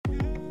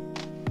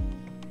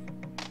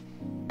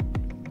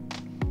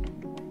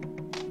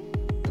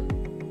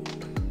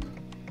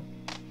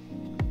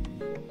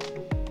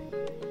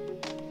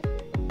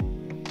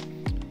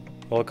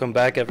Welcome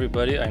back,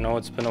 everybody. I know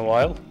it's been a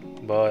while,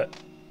 but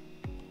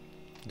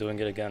doing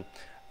it again.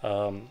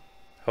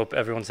 Hope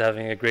everyone's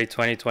having a great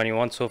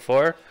 2021 so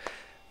far.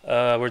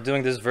 We're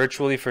doing this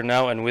virtually for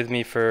now, and with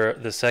me for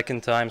the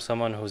second time,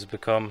 someone who's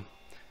become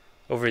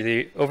over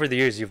the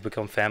years you've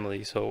become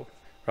family. So,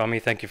 Rami,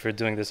 thank you for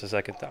doing this a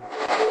second time.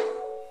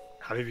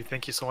 Habibi,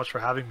 thank you so much for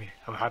having me.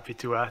 I'm happy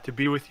to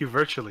be with you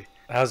virtually.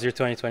 How's your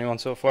 2021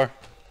 so far?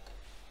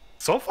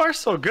 So far,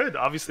 so good.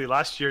 Obviously,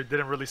 last year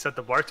didn't really set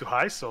the bar too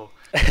high, so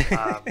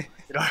I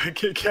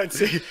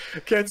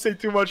can't say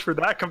too much for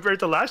that. Compared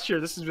to last year,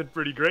 this has been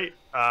pretty great.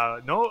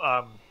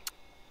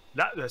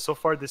 So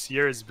far this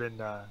year has been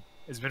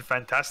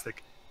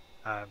fantastic.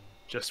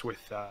 Just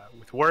with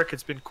work,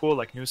 it's been cool.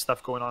 Like new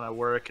stuff going on at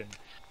work and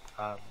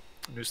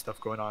new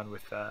stuff going on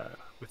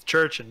with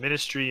church and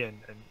ministry, and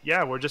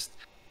yeah, we're just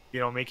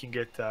making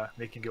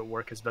it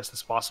work as best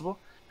as possible.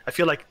 I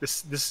feel like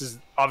this is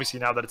obviously,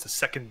 now that it's a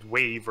second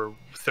wave or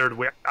third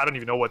wave, I don't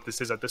even know what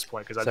this is at this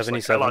point, because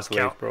I lost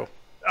count, bro.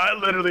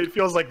 It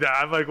feels like that.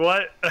 I'm like,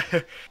 what?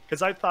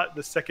 Because I thought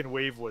the second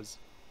wave was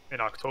in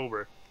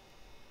October,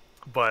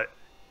 but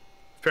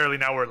apparently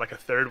now we're in like a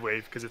third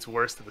wave because it's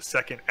worse than the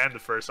second and the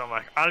first. So I'm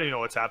like, I don't even know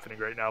what's happening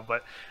right now,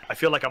 but I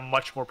feel like I'm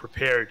much more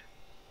prepared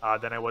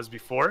than I was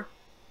before.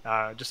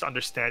 Just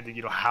understanding,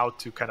 how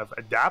to kind of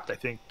adapt. I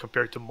think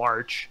compared to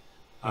March,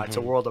 it's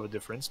a world of a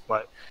difference,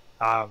 but.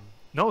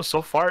 No,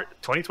 so far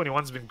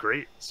 2021's been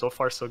great. So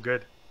far, so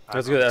good.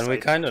 That's good, and we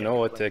kind of know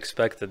what to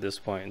expect at this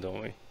point,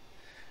 don't we?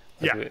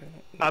 Yeah,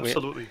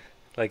 absolutely.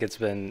 It's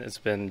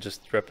been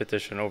just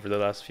repetition over the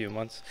last few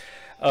months.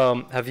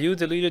 Have you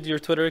deleted your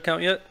Twitter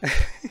account yet?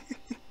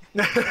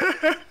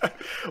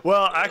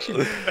 Well,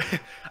 actually,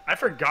 I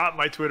forgot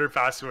my Twitter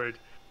password.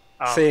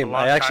 Same.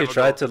 I actually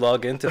tried to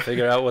log in to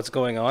figure out what's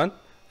going on,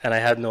 and I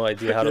had no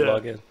idea how to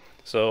log in.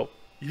 So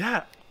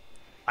yeah,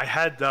 I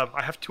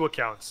have two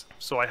accounts.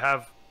 So I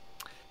have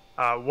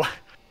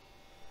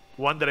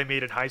one that I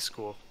made in high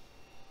school,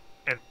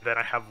 and then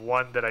I have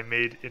one that I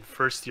made in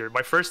first year.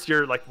 My first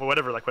year, like when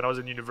I was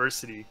in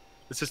university.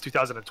 This is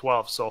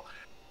 2012, so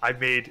I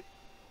made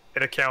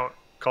an account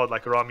called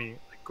like Rami,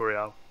 like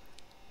Goreal.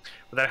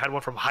 But then I had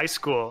one from high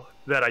school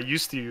that I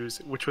used to use,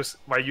 which was,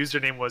 my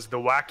username was the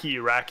Wacky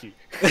Iraqi.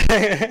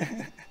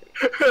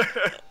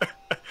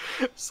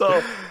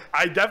 So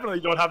I definitely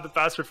don't have the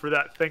password for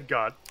that, thank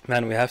God.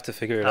 Man, we have to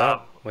figure it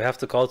out. We have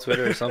to call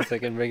Twitter or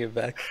something and bring it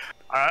back.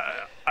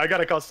 I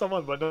gotta call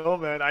someone, but no,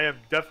 man, I am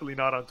definitely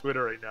not on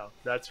Twitter right now.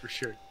 That's for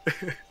sure.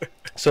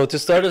 So to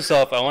start us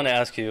off, I want to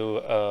ask you,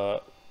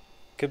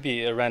 could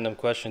be a random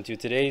question to you.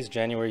 Today is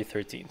January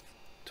 13th,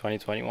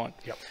 2021.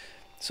 Yep.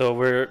 So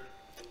we're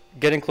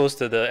getting close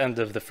to the end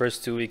of the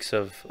first 2 weeks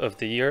of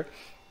the year.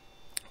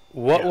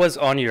 What was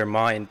on your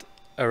mind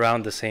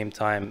around the same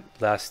time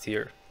last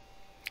year,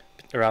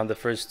 around the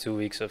first 2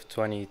 weeks of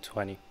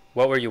 2020?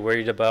 What were you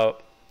worried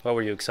about? What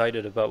were you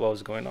excited about? What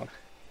was going on?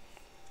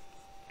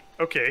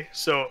 Okay,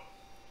 so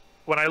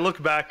when I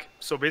look back,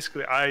 so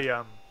basically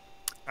I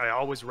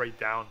always write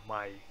down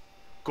my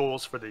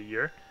goals for the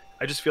year.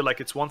 I just feel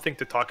like it's one thing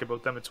to talk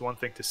about them, it's one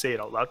thing to say it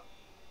out loud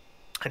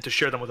and to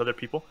share them with other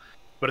people,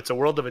 but it's a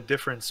world of a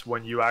difference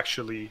when you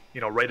actually,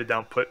 write it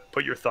down,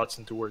 put your thoughts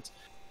into words.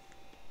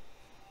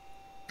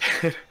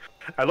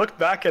 I looked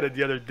back at it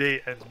the other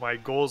day, and my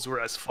goals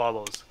were as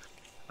follows.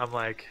 I'm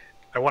like,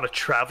 I want to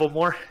travel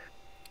more.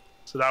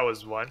 So that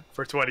was one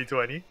for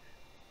 2020.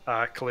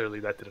 Clearly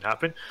that didn't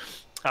happen.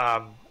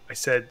 I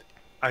said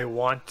I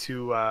want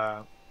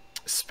to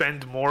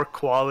spend more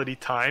quality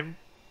time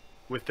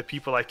with the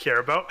people I care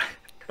about.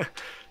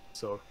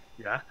 So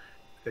yeah,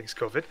 thanks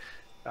COVID.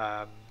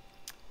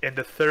 And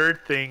the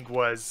third thing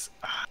was,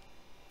 what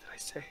did I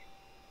say?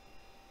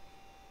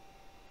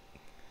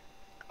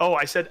 Oh,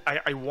 I said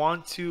I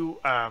want to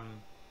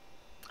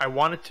I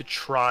wanted to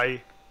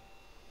try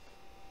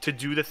to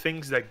do the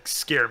things that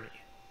scare me.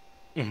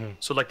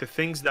 So like the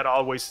things that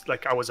always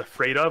like I was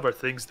afraid of, or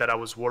things that I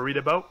was worried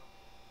about.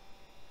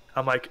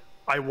 I'm like,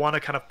 I want to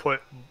kind of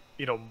put,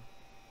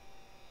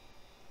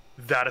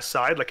 that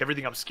aside, like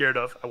everything I'm scared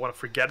of. I want to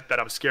forget that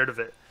I'm scared of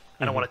it,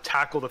 and I want to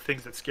tackle the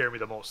things that scare me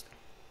the most.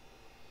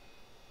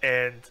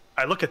 And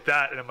I look at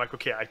that and I'm like,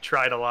 okay, I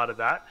tried a lot of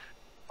that.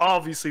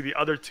 Obviously the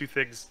other two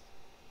things,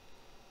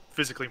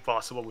 physically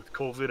impossible with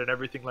COVID and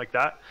everything like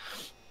that.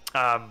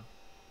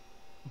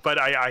 But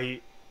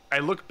I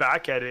look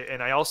back at it,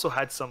 and I also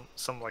had some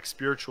like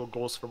spiritual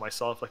goals for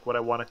myself, like what I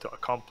wanted to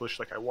accomplish.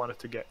 Like I wanted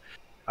to get,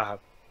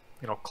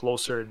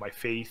 closer in my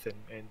faith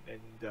and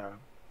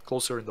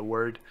closer in the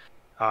Word,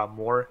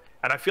 more.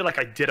 And I feel like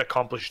I did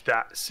accomplish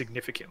that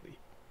significantly.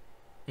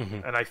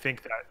 And I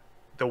think that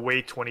the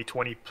way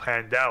 2020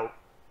 planned out,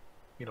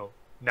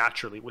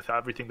 naturally with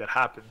everything that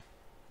happened,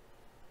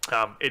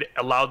 it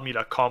allowed me to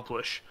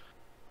accomplish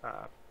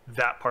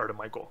that part of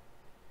my goal.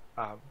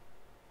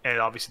 And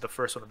obviously the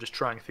first one of just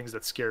trying things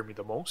that scare me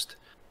the most,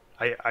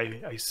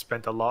 I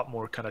spent a lot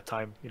more kind of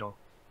time,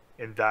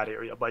 in that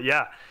area. But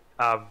yeah,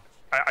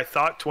 I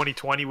thought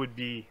 2020 would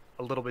be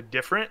a little bit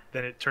different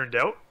than it turned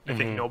out. I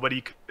think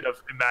nobody could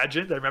have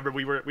imagined. I remember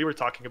we were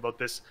talking about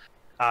this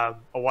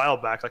a while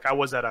back. Like I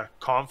was at a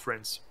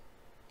conference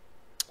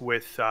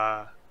with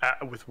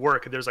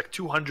work, and there's like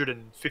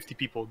 250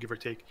 people, give or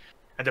take,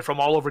 and they're from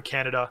all over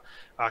Canada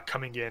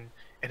coming in,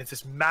 and it's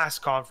this mass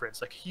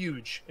conference, like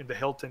huge, in the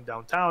Hilton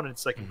downtown, and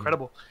it's like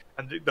incredible,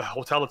 and the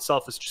hotel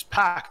itself is just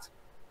packed.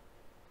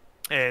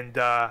 And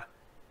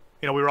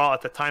you know, we were all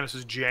at the time, this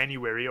was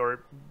January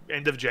or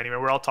end of January,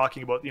 we're all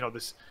talking about, you know,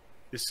 this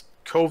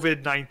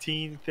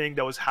COVID-19 thing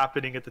that was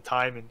happening at the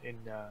time in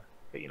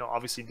you know,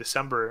 obviously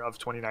December of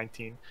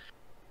 2019,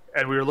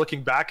 and we were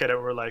looking back at it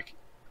and we're like,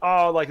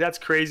 oh, like that's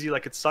crazy,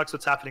 like it sucks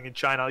what's happening in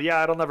China,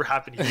 yeah, it'll never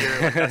happen here,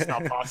 like that's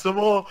not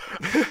possible.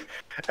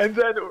 And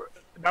then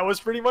that was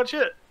pretty much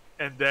it.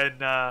 And then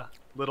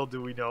little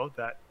do we know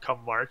that come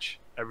March,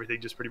 everything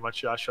just pretty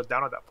much shut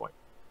down at that point.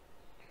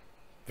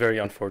 Very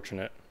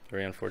unfortunate.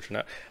 Very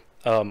unfortunate.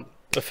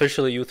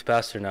 Officially youth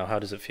pastor now. How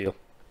does it feel?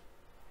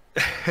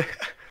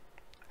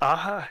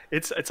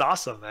 It's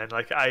awesome, man.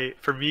 Like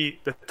for me,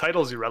 the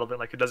title is irrelevant.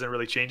 Like it doesn't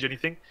really change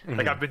anything.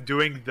 Like I've been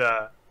doing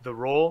the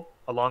role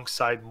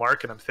alongside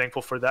Mark, and I'm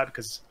thankful for that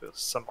because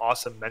some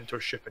awesome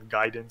mentorship and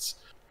guidance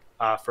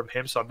from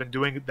him. So I've been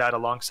doing that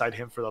alongside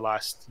him for the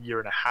last year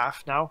and a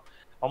half now,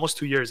 almost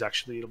 2 years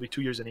actually. It'll be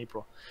 2 years in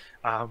April.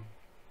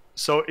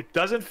 So it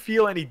doesn't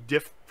feel any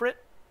different.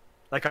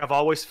 Like I've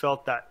always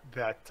felt that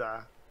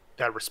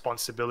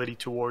responsibility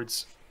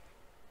towards,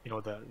 you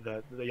know,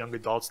 the young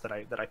adults that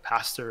I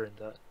pastor and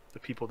the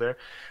people there.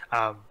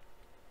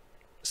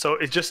 So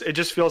it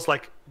just feels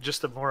like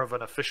just more of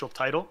an official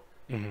title.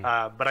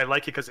 But I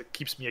like it because it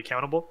keeps me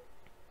accountable.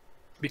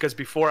 Because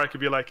before I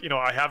could be like, you know,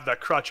 I have that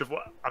crutch of,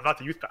 well, I'm not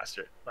the youth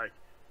pastor. Like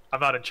I'm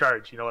not in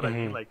charge. You know what I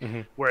mean? Like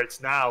where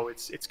it's now,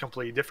 it's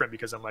completely different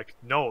because I'm like,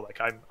 no, like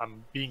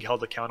I'm being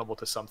held accountable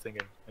to something,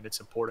 and it's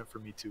important for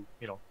me to,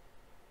 you know,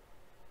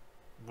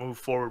 move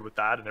forward with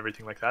that and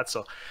everything like that.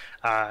 So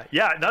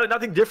yeah,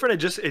 nothing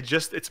different.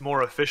 It's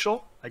more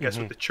official, I guess,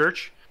 with the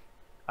church.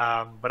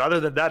 But other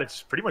than that,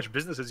 it's pretty much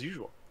business as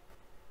usual.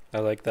 I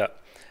like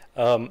that.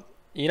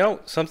 You know,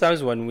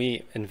 sometimes when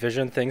we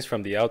envision things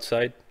from the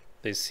outside,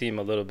 they seem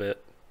a little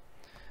bit,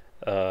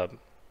 I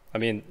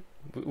mean,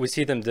 we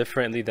see them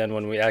differently than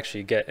when we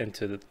actually get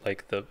into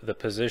the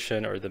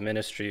position or the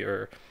ministry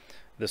or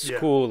the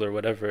school or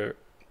whatever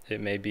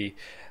it may be.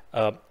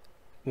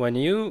 When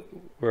you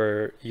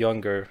were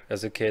younger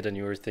as a kid and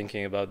you were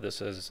thinking about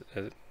this as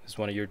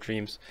one of your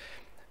dreams,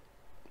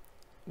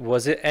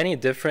 was it any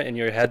different in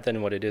your head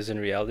than what it is in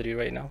reality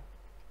right now?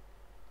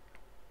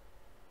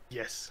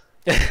 Yes.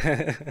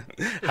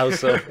 How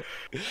so?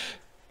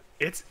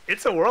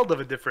 It's a world of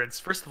a difference.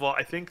 First of all,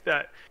 I think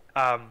that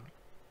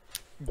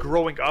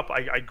growing up,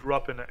 I grew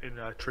up in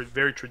a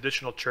very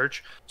traditional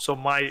church, so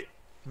my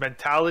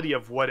mentality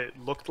of what it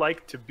looked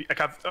like to be like,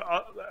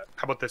 how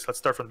about this? Let's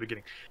start from the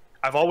beginning.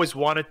 I've always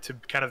wanted to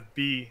kind of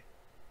be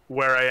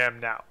where I am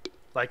now,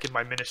 like in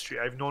my ministry.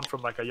 I've known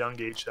from like a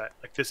young age that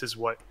like this is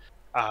what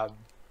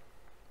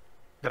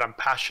that I'm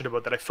passionate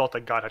about, that I felt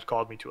like God had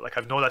called me to. Like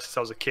I've known that since I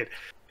was a kid.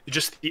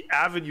 Just the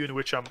avenue in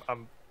which I'm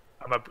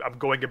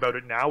going about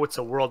it now, it's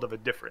a world of a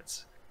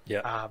difference.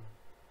 Yeah.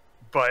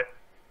 But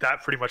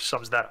that pretty much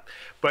sums that up.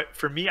 But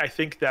for me, I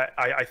think that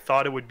I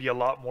thought it would be a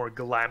lot more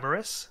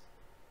glamorous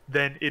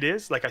than it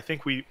is. Like I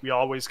think we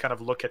always kind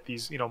of look at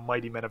these, you know,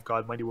 mighty men of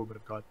God, mighty women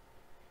of God,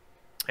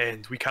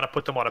 and we kind of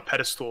put them on a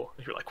pedestal.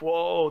 And you're like,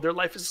 whoa, their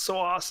life is so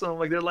awesome.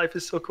 Like their life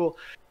is so cool.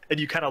 And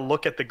you kind of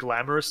look at the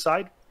glamorous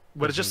side,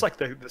 but it's just like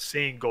the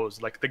saying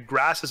goes, like the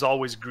grass is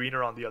always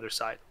greener on the other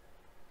side.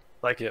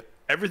 Like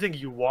everything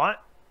you want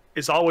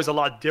is always a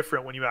lot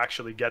different when you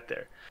actually get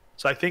there.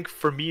 So I think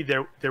for me,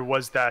 there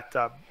was that,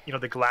 you know,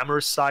 the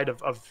glamorous side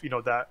of, you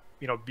know, that,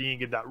 you know, being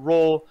in that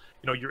role,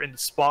 you know, you're in the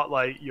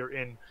spotlight, you're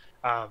in,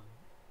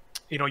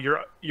 you know,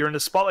 you're in the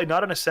spotlight,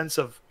 not in a sense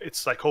of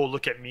it's like, oh,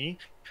 look at me,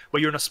 but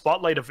you're in a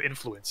spotlight of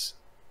influence.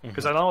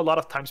 Because I know a lot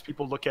of times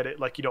people look at it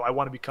like, you know, I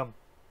want to become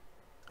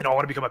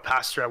a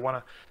pastor. I want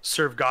to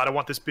serve God. I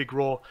want this big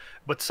role.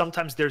 But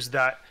sometimes there's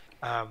that,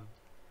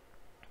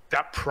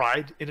 that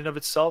pride in and of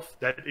itself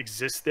that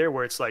exists there,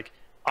 where it's like,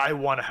 I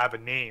want to have a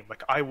name.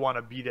 Like I want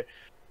to be there.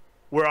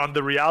 Where on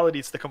the reality,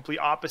 it's the complete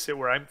opposite.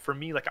 Where for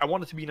me, like I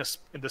wanted to be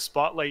in the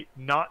spotlight,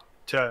 not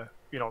to,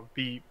 you know,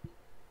 be,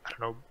 I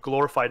don't know,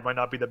 glorified might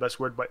not be the best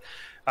word, but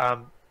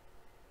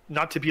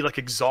not to be like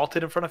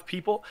exalted in front of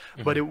people.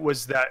 But it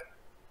was that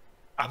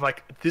I'm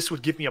like, this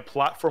would give me a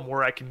platform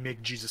where I can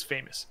make Jesus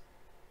famous.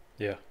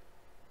 Yeah.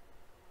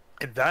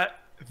 And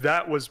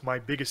that was my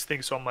biggest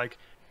thing. So I'm like,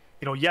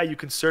 you know, yeah, you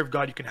can serve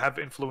God, you can have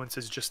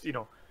influences just, you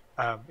know,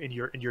 in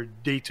your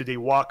day-to-day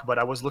walk, but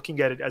I was looking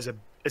at it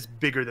as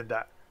bigger than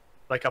that.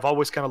 Like I've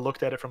always kind of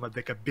looked at it from a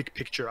big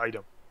picture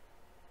item,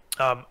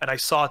 and I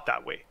saw it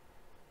that way.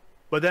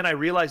 But then I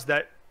realized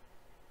that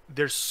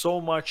there's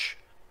so much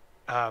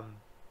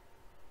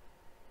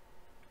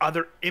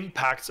other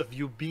impacts of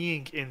you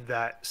being in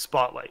that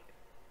spotlight.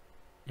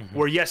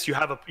 Where yes, you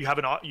have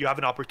an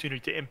opportunity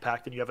to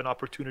impact, and you have an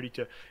opportunity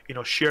to, you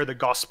know, share the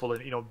gospel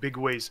in, you know, big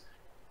ways,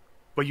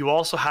 but you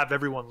also have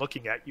everyone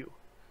looking at you.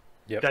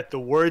 Yep. that the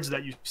words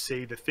that you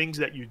say, the things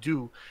that you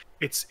do,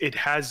 it's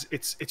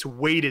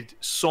weighted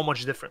so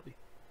much differently.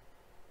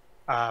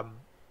 And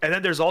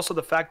then there's also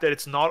the fact that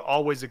it's not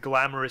always a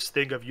glamorous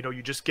thing of,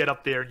 you just get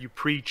up there and you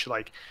preach.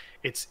 Like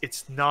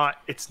it's not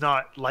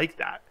like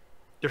that.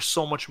 There's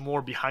so much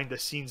more behind the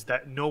scenes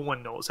that no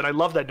one knows, and I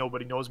love that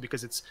nobody knows,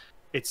 because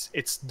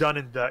it's done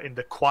in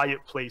the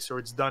quiet place, or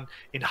it's done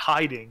in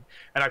hiding.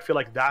 And I feel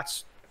like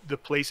that's the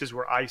places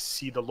where I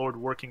see the Lord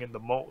working in the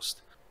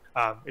most.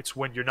 It's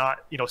when you're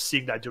not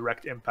seeing that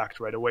direct impact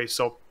right away.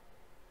 So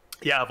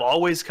yeah, I've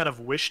always kind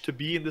of wished to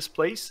be in this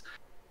place,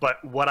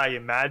 but what I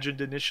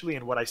imagined initially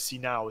and what I see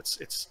now,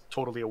 it's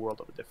totally a world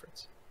of a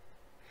difference.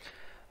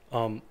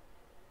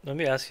 Let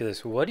me ask you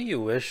this: what do you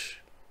wish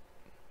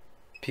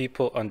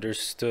people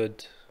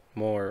understood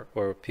more,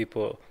 or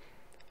people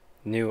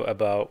knew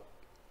about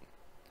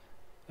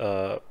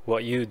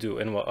what you do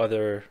and what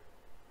other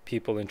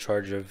people in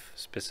charge of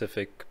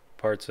specific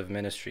parts of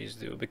ministries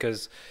do?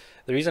 Because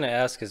the reason I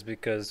ask is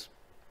because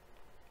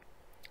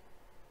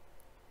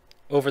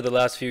over the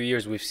last few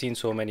years we've seen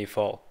so many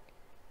fall.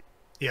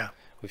 Yeah.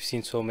 We've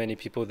seen so many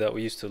people that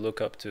we used to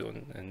look up to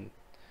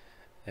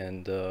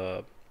and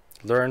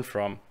learn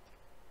from,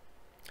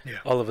 Yeah.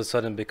 all of a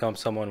sudden become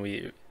someone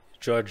we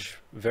judge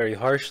very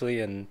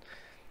harshly, and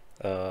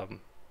all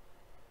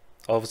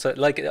of a sudden,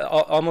 like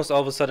almost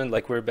all of a sudden,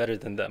 like we're better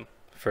than them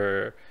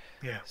for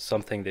Yeah.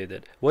 something they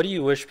did. What do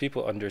you wish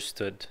people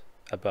understood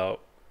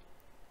about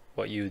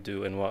what you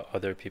do and what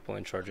other people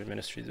in charge of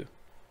ministry do?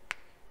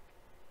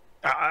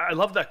 I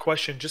love that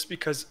question, just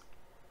because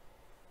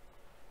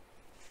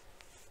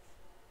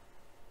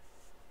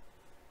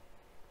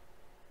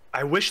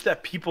I wish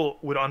that people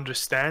would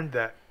understand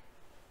that,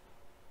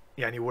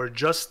 yeah,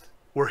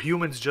 we're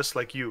humans just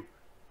like you.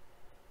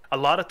 A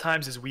lot of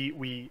times is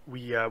we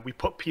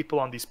put people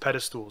on these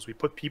pedestals. We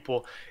put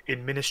people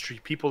in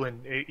ministry, people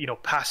in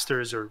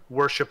pastors or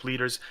worship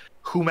leaders,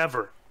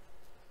 whomever.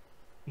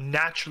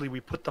 Naturally, we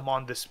put them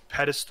on this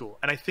pedestal.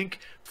 And I think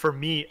for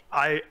me,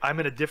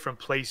 I'm in a different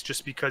place,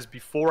 just because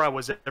before I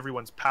was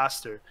everyone's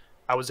pastor,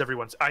 I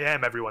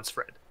am everyone's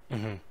friend.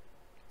 Mm-hmm.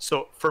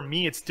 So for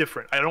me, it's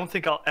different. I don't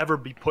think I'll ever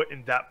be put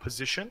in that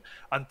position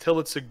until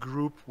it's a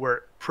group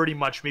where pretty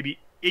much maybe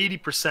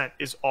 80%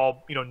 is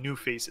all, new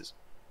faces.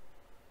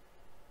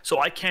 So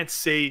I can't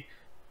say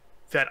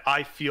that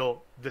I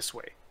feel this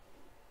way,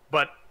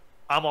 but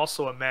I'm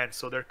also a man.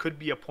 So there could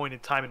be a point in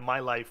time in my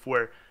life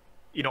where,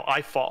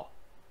 I fall,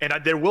 and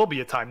there will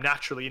be a time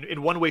naturally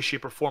in one way,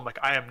 shape or form. Like,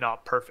 I am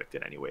not perfect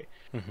in any way.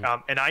 Mm-hmm.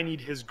 And I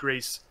need his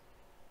grace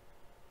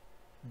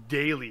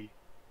daily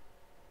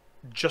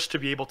just to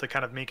be able to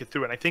kind of make it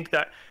through. And I think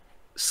that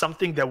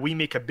something that we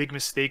make a big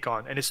mistake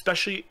on, and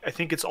especially I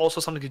think it's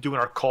also something to do in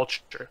our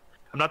culture.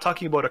 I'm not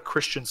talking about a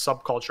Christian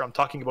subculture. I'm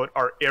talking about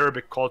our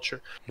Arabic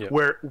culture, Yeah.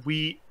 where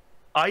we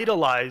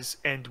idolize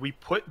and we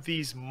put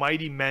these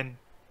mighty men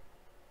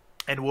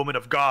and women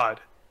of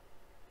God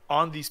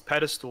on these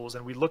pedestals,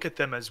 and we look at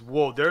them as,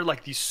 whoa, they're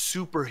like these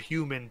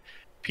superhuman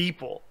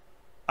people.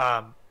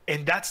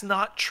 And that's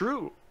not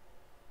true.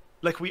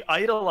 Like, we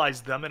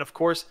idolize them, and of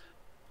course,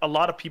 a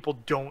lot of people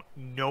don't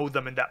know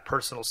them in that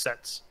personal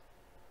sense.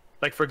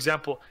 Like, for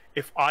example,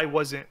 if I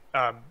wasn't,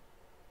 I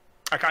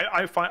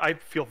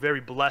feel very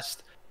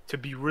blessed to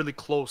be really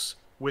close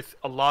with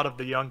a lot of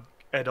the young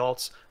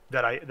adults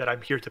that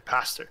I'm here to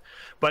pastor.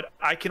 But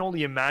I can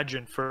only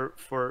imagine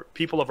for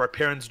people of our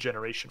parents'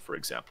 generation, for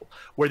example,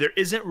 where there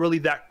isn't really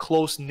that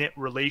close-knit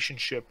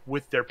relationship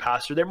with their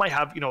pastor. They might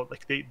have,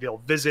 like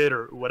they'll visit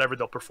or whatever,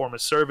 they'll perform a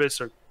service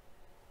or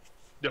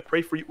they'll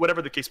pray for you,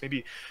 whatever the case may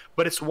be.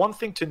 But it's one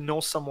thing to know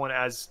someone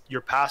as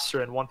your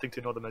pastor and one thing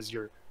to know them as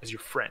your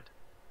friend.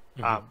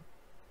 Mm-hmm.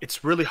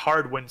 It's really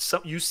hard when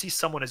you see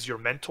someone as your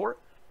mentor.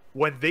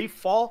 When they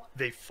fall,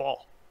 they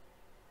fall.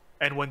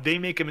 And when they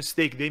make a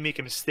mistake, they make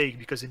a mistake,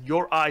 because in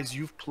your eyes,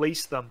 you've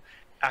placed them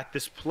at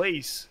this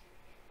place.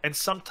 And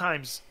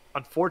sometimes,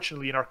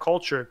 unfortunately, in our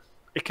culture,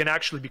 it can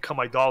actually become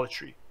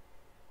idolatry,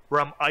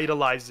 where I'm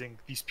idolizing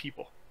these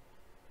people.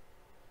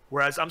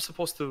 Whereas I'm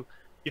supposed to,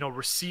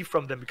 receive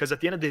from them, because at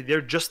the end of the day, they're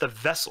just a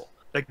vessel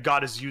that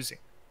God is using.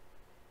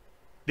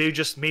 They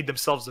just made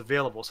themselves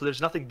available. So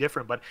there's nothing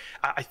different. But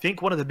I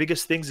think one of the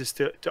biggest things is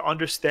to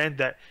understand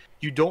that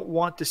you don't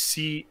want to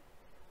see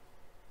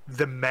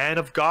the man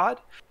of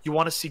God. You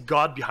want to see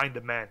God behind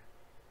the man.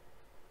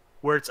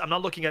 Where I'm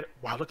not looking at,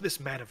 wow, look at this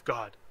man of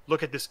God.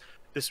 Look at this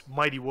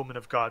mighty woman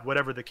of God,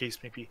 whatever the case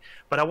may be.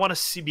 But I want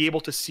to be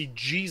able to see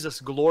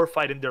Jesus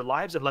glorified in their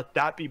lives, and let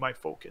that be my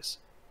focus.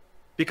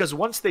 Because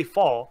once they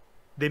fall,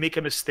 they make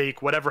a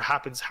mistake, whatever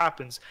happens.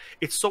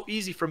 It's so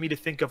easy for me to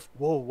think of,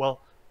 whoa,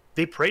 well,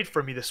 they prayed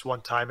for me this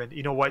one time, and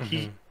you know what?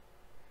 Mm-hmm.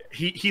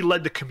 He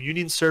led the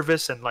communion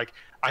service, and like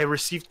I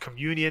received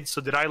communion. So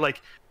did I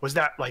was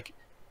that like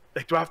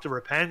do I have to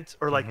repent,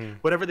 or Mm-hmm.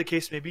 whatever the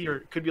case may be? Or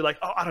it could be like,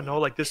 oh, I don't know,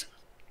 like this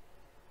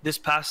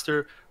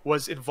pastor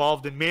was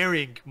involved in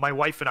marrying my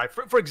wife and I,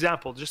 for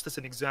example, just as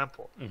an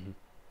example. Mm-hmm.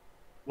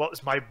 Well,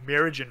 is my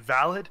marriage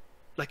invalid?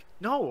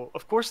 No,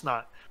 of course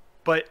not.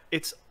 But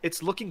it's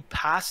looking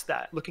past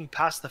that, looking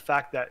past the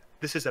fact that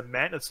this is a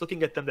man. It's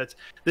looking at them that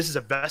this is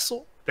a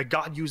vessel that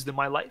God used in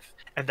my life,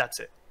 and that's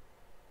it.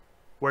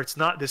 Where it's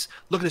not this,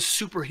 look at this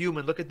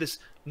superhuman, look at this.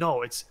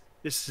 No, this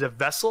is a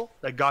vessel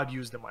that God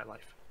used in my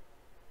life.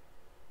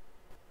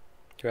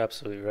 You're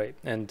absolutely right.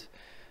 And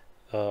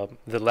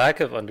the lack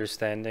of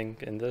understanding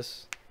in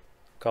this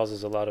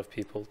causes a lot of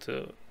people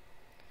to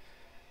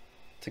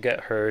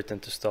get hurt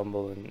and to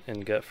stumble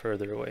and get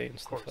further away and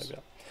stuff like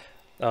that.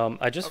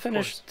 I just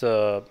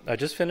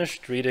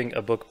finished reading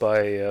a book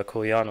by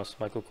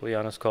Michael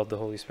Koulianos, called The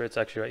Holy Spirit. It's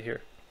actually right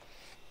here.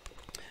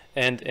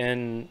 And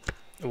in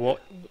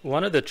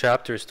one of the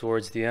chapters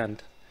towards the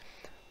end,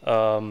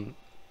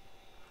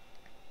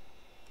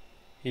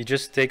 he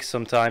just takes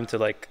some time to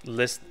like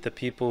list the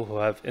people who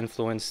have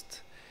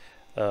influenced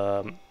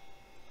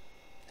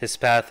his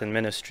path in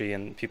ministry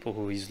and people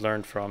who he's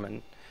learned from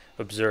and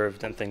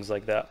observed and things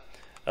like that.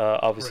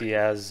 Obviously, he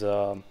has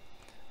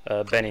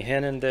Benny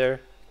Hinn in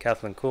there,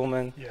 Kathleen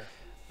Kuhlman,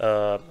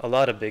 a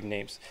lot of big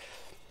names.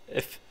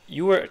 If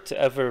you were to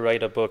ever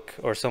write a book,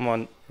 or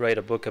someone write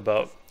a book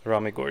about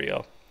Rami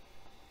Goreal,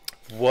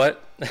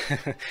 what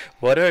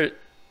what are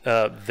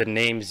the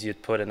names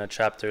you'd put in a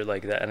chapter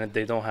like that? And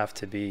they don't have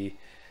to be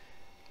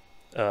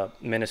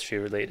ministry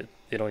related.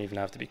 They don't even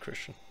have to be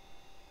Christian.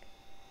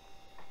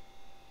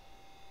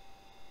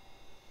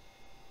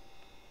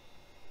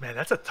 Man,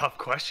 that's a tough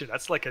question.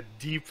 That's like a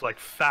deep, like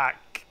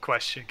fact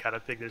question kind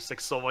of thing. There's like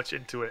so much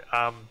into it.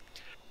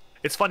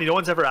 It's funny, no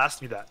one's ever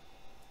asked me that.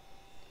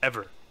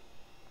 Ever.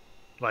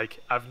 Like,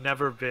 I've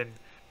never been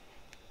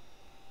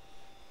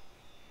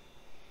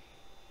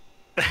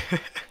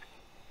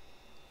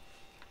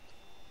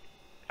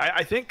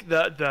I think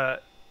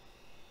that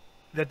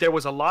there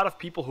was a lot of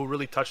people who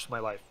really touched my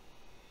life.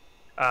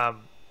 A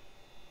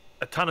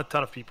ton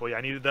of people.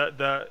 يعني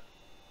the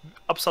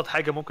أبسط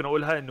حاجة ممكن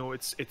أقولها إنه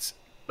it's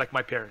like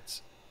my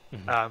parents.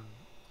 Mm-hmm.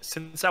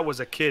 Since I was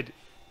a kid,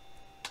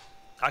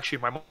 actually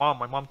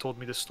my mom told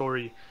me this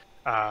story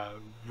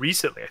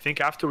recently. I think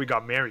after we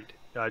got married,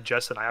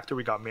 Jess and I, after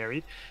we got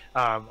married,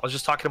 I was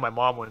just talking to my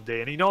mom one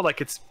day, and you know,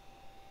 like it's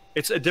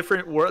a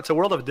different world. It's a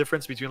world of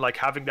difference between like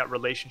having that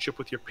relationship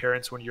with your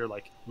parents when you're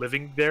like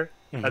living there,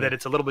 Mm-hmm. and then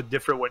it's a little bit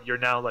different when you're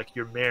now like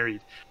you're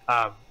married.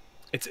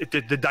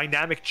 The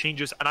dynamic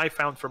changes, and I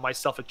found for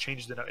myself it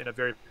changed in a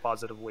very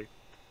positive way.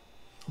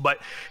 But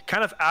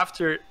kind of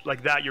after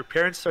like that, your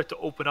parents start to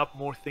open up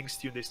more things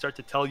to you, and they start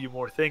to tell you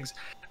more things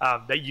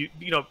that you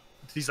know,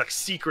 these like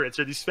secrets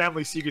or these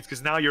family secrets,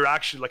 because now you're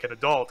actually like an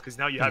adult, because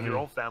now you have your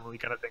own family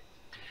kind of thing.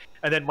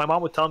 And then my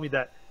mom would tell me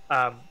that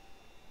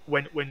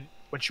when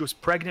she was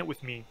pregnant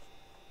with me,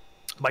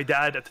 my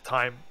dad at the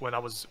time, when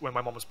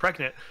my mom was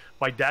pregnant,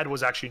 my dad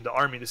was actually in the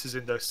army. This is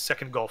in the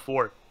Second Gulf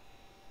War.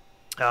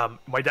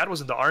 My dad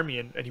was in the army,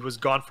 and he was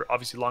gone for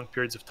obviously long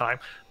periods of time.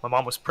 My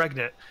mom was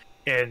pregnant,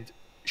 and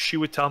she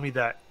would tell me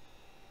that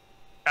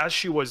as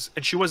she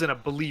wasn't a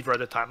believer at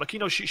the time, like, you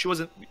know, she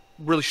wasn't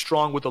really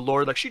strong with the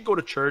Lord. Like, she'd go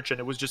to church, and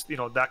it was just, you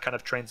know, that kind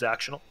of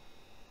transactional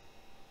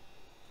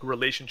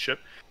relationship.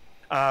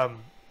 But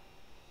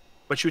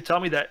she would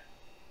tell me that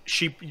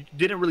she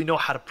didn't really know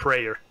how to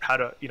pray, or how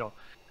to, you know,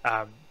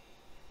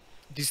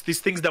 these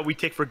things that we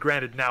take for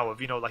granted now,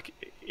 of, you know, like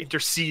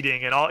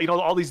interceding and all, you know,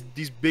 all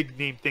these big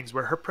name things,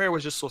 where her prayer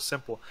was just so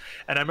simple.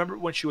 And I remember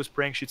when she was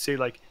praying, she'd say,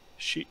 like,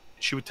 she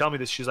would tell me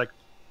this. She's like,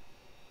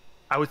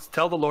 I would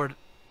tell the Lord,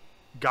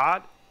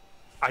 God,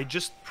 I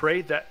just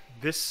pray that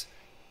this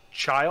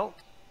child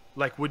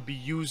like would be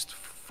used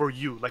for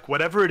you, like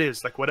whatever it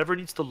is, like whatever it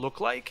needs to look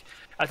like.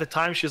 At the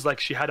time, she's like,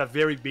 she had a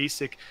very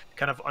basic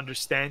kind of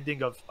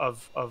understanding of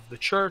the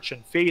church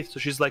and faith. So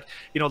she's like,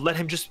 you know, let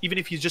him just, even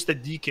if he's just a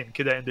deacon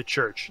kida in the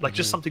church, like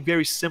just something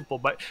very simple.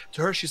 But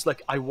to her, she's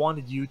like, I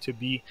wanted you to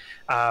be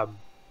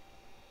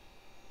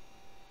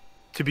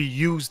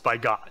used by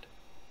God.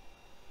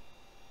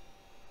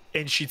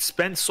 And she'd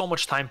spend so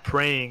much time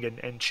praying,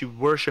 and she would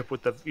worship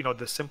with the, you know,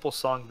 the simple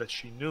song that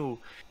she knew.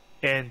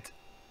 And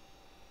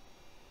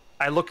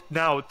I look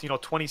now, you know,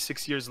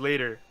 26 years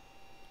later,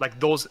 like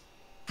those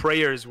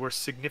prayers were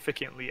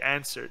significantly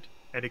answered,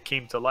 and it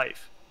came to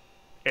life.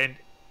 And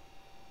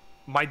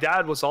my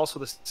dad was also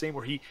the same,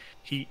 where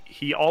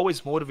he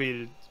always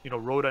motivated, you know,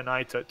 Rhoda and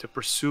I to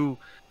pursue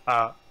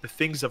the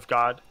things of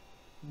God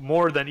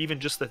more than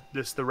even just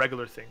the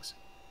regular things.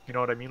 You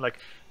know what I mean? Like,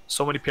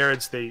 so many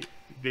parents,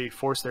 they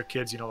force their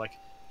kids, you know, like,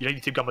 you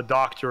need to become a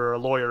doctor or a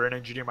lawyer or an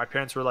engineer. My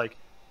parents were like,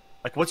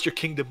 what's your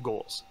kingdom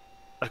goals?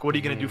 Like, what are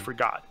you going to do for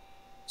God?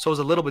 So it was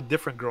a little bit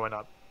different growing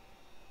up.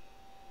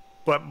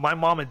 But my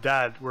mom and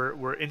dad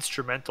were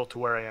instrumental to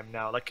where I am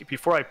now. Like,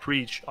 before I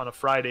preach on a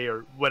Friday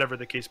or whatever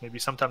the case may be,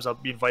 sometimes I'll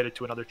be invited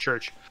to another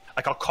church.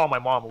 Like, I'll call my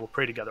mom and we'll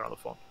pray together on the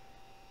phone.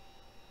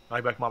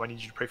 I'll be like, Mom, I need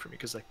you to pray for me,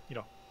 because, like, you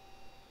know,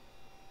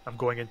 I'm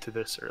going into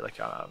this, or like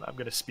I'm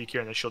going to speak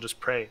here, and then she'll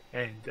just pray,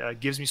 and it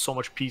gives me so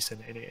much peace,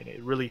 and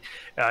it really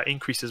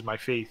increases my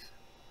faith.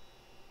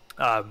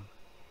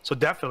 So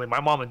definitely, my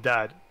mom and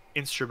dad,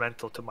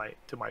 instrumental to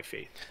my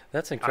faith.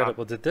 That's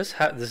incredible. Does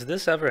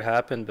this ever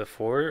happen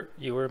before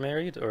you were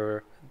married,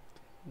 or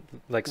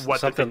Like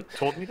What, that they something,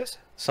 told me this?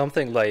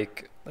 something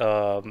like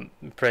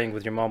praying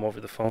with your mom over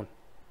the phone.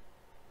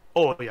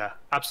 Oh yeah,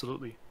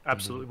 absolutely, Hmm.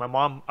 absolutely. My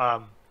mom,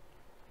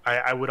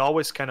 I would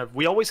always kind of,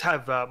 we always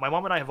have, my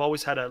mom and I have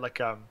always had a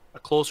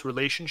close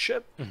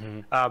relationship,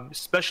 Hmm.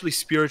 especially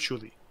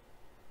spiritually.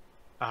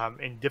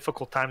 In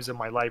difficult times in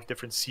my life,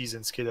 different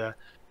seasons, kida,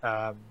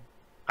 um,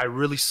 I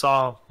really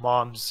saw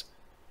mom's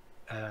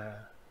uh,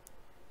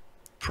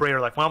 prayer.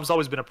 Like mom's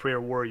always been a prayer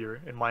warrior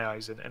in my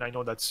eyes, and I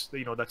know that's,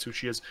 that's who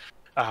she is.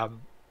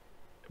 Um,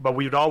 but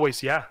we would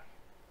always, yeah,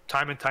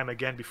 time and time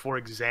again before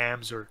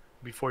exams or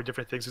before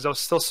different things, because I was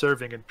still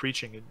serving and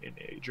preaching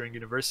during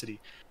university.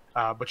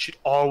 But she'd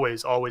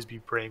always be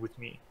praying with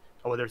me,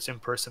 whether it's in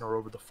person or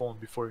over the phone,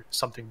 before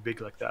something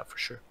big like that, for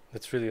sure.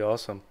 That's really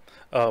awesome.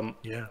 Um,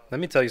 Yeah. Let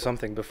me tell you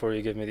something before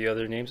you give me the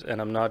other names, and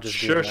I'm not just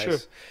being Sure, sure.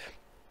 nice.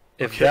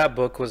 If Okay. that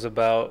book was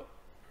about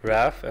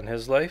Raf and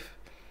his life,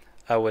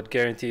 I would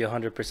guarantee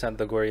 100%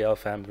 the Goreal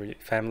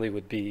family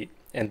would be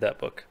in that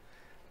book.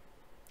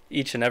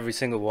 Each and every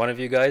single one of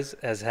you guys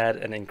has had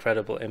an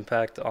incredible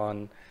impact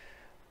on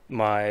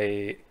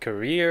my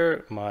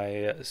career,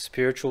 my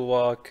spiritual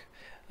walk,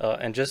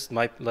 and just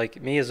my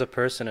like me as a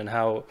person and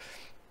how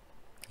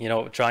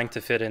trying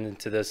to fit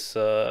into this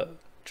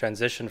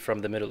transition from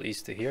the Middle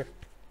East to here.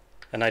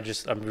 And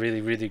I'm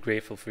really really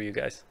grateful for you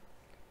guys.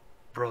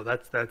 Bro,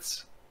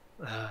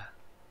 uh,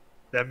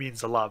 that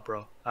means a lot,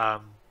 bro.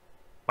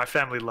 My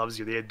family loves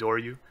you. They adore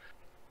you.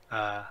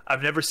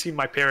 I've never seen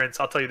my parents.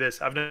 I'll tell you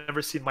this. I've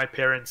never seen my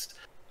parents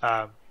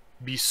um,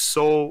 be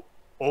so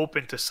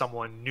open to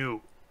someone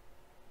new.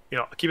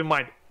 Keep in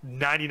mind,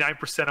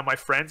 99% of my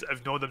friends,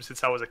 I've known them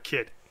since I was a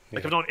kid.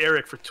 Like Yeah. I've known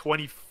Eric for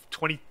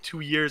 22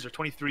 years or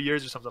 23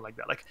 years or something like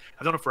that. Like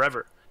I've known him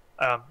forever.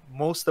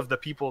 Most of the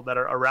people that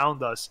are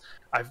around us,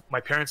 my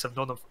parents have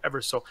known them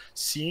forever. So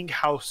seeing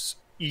how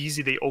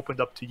easy they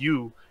opened up to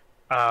you,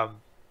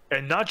 um,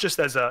 and not just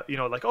as a,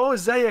 like, oh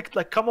Zayek,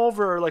 like come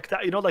over, or like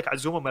that, like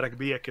azuma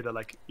marakbiya kida,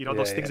 like Yeah,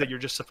 those things yeah. that you're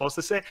just supposed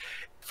to say.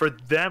 For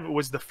them, it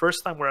was the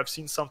first time where I've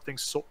seen something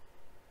so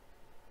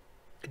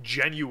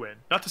genuine.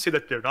 Not to say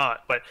that they're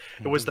not, but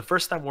it was the Hmm.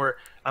 first time where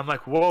I'm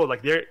like, whoa,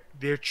 like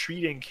they're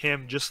treating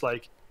him just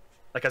like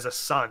as a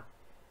son.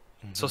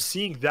 So Hmm.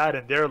 seeing that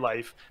in their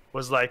life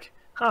was like,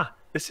 huh,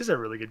 this is a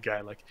really good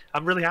guy. Like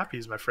I'm really happy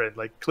he's my friend.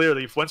 Like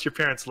clearly, if once your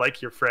parents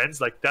like your friends,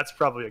 like that's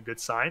probably a good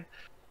sign.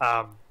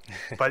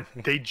 But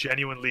they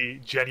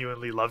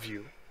genuinely love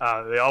you.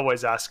 They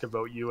always ask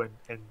about you,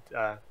 and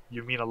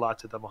you mean a lot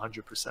to them,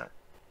 100%.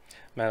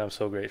 Man, I'm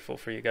so grateful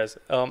for you guys.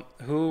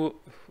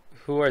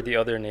 Who are the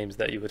other names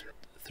that you would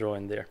throw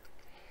in there?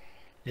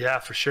 Yeah,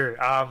 for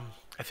sure.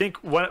 I think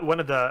one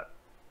of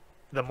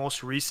the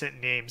most recent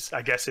names,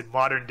 I guess, in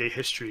modern day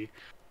history,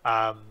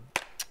 um,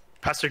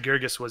 Pastor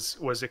Gergis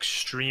was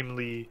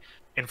extremely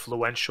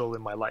influential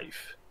in my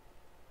life.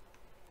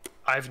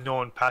 I've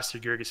known Pastor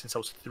Gergis since I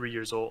was 3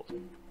 years old,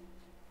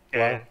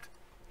 Wow. and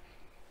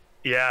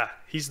yeah,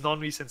 he's known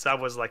me since I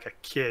was like a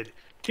kid.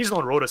 He's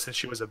known Rhoda since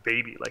she was a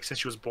baby, like since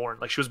she was born.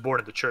 Like she was born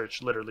in the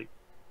church, literally.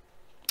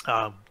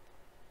 Um,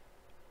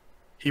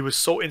 he was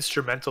so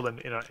instrumental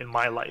in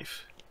my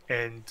life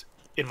and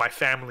in my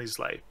family's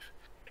life.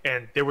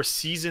 And there was a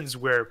season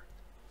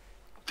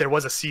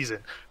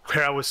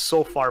where I was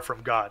so far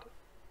from God.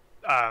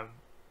 Um,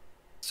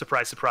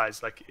 Surprise,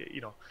 surprise. Like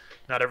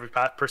not every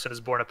person is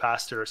born a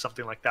pastor or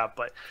something like that.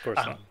 But Of course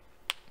um,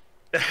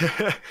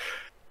 not.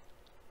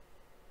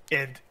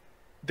 and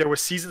there were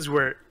seasons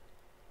where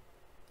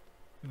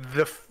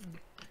the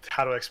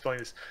how do I explain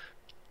this?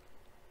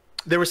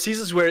 There were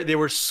seasons where they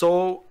were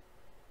so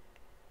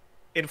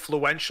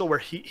influential, where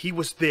he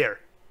was there,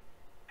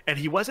 and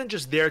he wasn't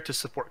just there to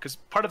support, because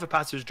part of a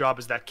pastor's job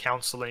is that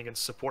counseling and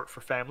support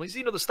for families,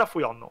 the stuff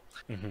we all know.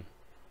 Hmm.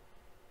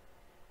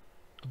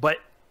 But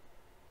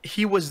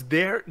he was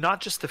there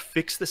not just to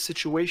fix the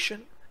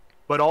situation,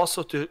 but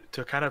also to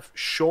kind of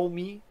show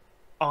me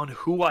on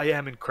who I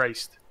am in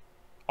Christ,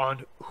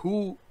 on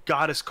who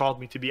God has called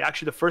me to be.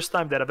 Actually, the first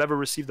time that I've ever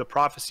received a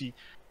prophecy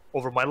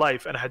over my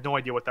life, and I had no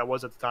idea what that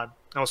was at the time.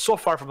 I was so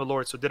far from the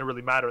Lord, so it didn't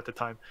really matter at the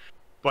time.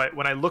 But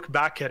when I look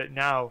back at it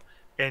now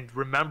and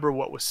remember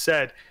what was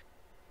said,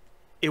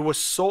 it was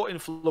so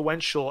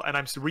influential, and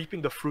I'm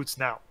reaping the fruits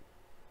now.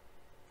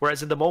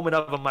 Whereas in the moment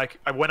of, I'm like,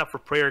 I went up for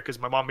prayer because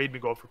my mom made me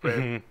go up for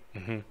prayer, Hmm.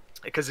 Hmm.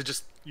 because it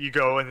just, you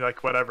go and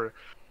like whatever.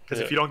 Because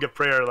Yeah. if you don't get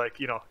prayer, like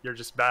you're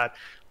just bad.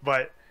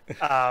 But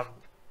I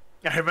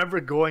remember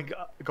going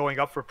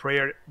up for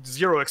prayer,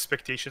 zero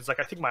expectations. Like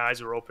I think my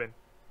eyes were open,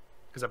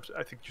 because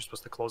I think you're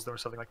supposed to close them or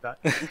something like that.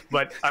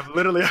 But I'm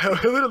literally I'm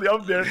literally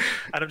up there,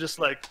 and I'm just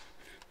like,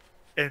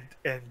 and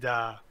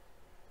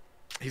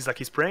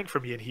he's praying for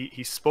me, and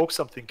he spoke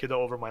something, kiddo,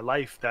 over my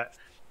life that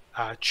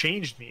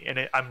changed me,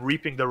 and I'm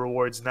reaping the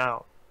rewards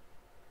now.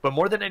 But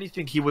more than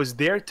anything, he was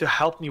there to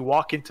help me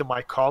walk into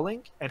my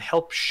calling and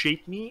help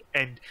shape me,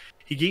 and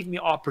he gave me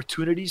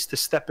opportunities to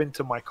step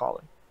into my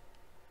calling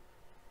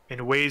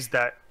in ways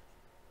that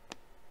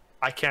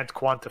I can't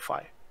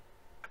quantify.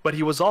 But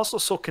he was also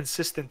so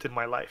consistent in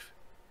my life,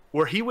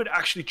 where he would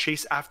actually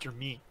chase after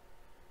me,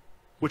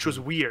 which was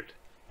Hmm. weird.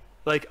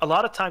 Like a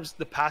lot of times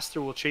the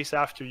pastor will chase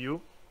after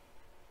you.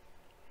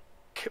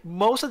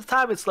 Most of the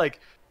time it's like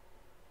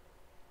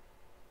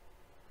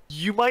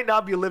you might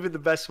not be living the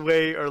best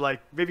way, or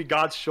like maybe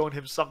God's shown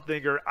him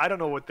something, or I don't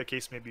know what the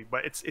case may be,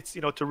 but it's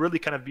you know, to really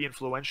kind of be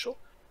influential.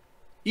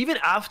 Even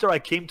after I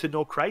came to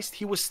know Christ,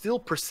 he was still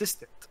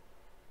persistent.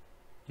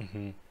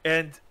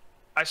 And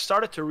I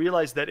started to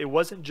realize that it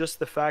wasn't just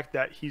the fact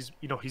that he's,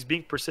 you know, he's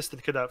being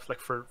persistent kind of like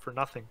for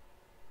nothing.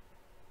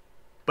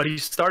 But he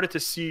started to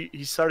see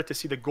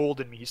the gold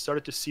in me. He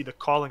started to see the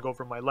calling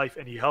over my life,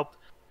 and he helped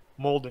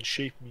mold and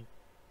shape me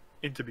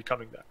into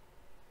becoming that.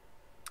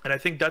 And I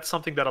think that's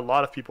something that a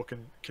lot of people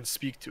can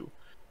speak to.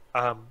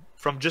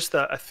 From just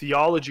a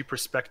theology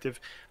perspective,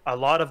 a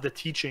lot of the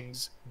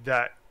teachings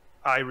that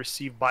I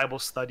received, Bible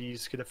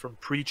studies, kind of from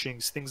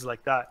preachings, things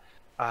like that,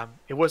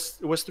 it was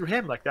through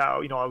him. Like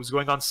that, you know, I was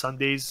going on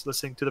Sundays,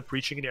 listening to the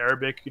preaching in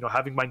Arabic, you know,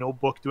 having my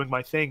notebook, doing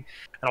my thing,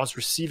 and I was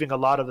receiving a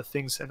lot of the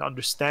things and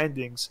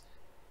understandings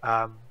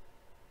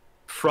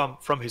from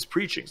his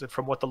preachings and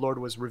from what the Lord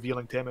was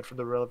revealing to him, and from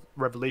the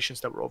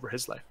revelations that were over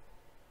his life.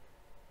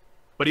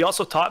 But he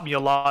also taught me a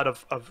lot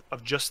of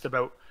just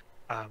about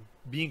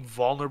being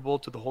vulnerable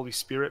to the Holy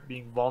Spirit,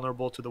 being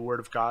vulnerable to the Word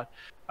of God,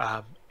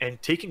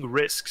 and taking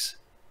risks,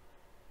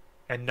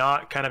 and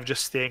not kind of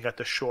just staying at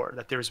the shore,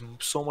 that there's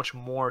so much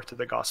more to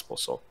the gospel.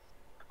 So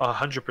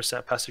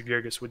 100% Pastor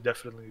Gergis would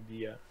definitely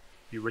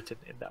be written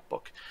in that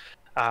book.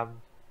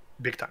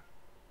 Big time.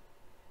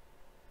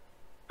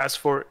 As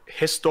for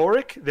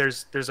historic,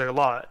 there's a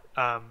lot.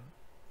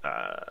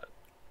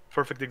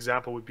 Perfect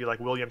example would be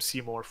like William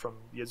Seymour from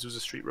the Azusa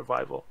Street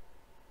Revival,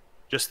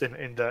 just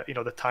in the, you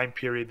know, the time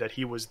period that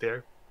he was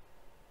there.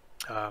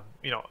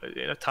 You know,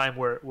 in a time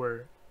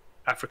where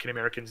African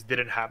Americans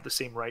didn't have the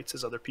same rights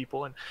as other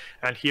people,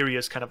 and here he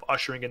is kind of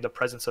ushering in the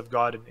presence of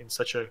God in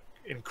such an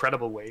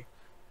incredible way,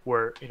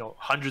 where, you know,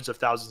 hundreds of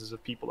thousands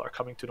of people are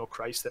coming to know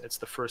Christ, and it's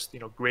the first, you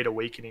know, great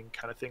awakening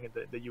kind of thing in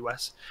the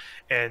U.S.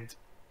 And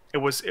it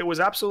was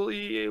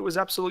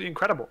absolutely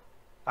incredible.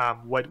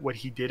 What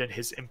he did and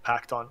his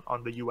impact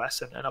on the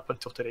U.S. and up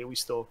until today, we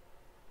still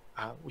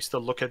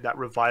look at that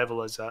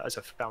revival as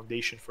a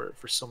foundation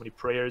for so many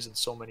prayers and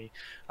so many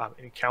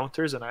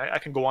encounters. And I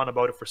can go on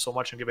about it for so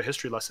much and give a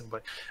history lesson,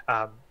 but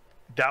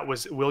that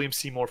was William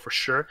Seymour for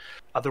sure.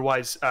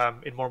 Otherwise,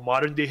 in more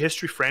modern day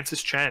history,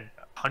 Francis Chan,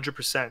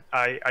 100%.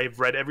 I've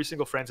read every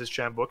single Francis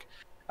Chan book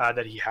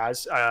that he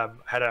has.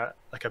 Had a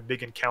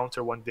big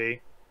encounter one day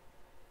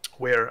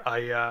where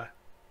I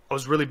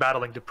was really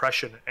battling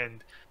depression,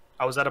 and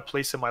I was at a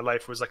place in my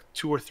life where it was like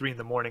 2 or 3 in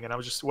the morning, and I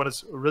was just, what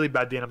is a really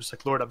bad day, and I'm just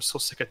like, Lord, I'm so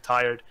sick and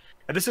tired.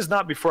 And this is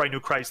not before I knew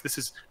Christ. This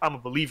is, I'm a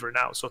believer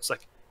now, so it's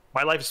like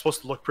my life is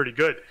supposed to look pretty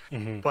good.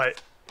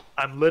 But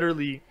I'm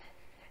literally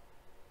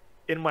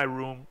in my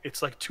room.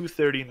 It's like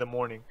 2:30 in the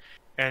morning,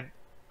 and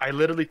I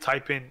literally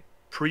type in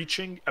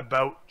preaching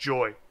about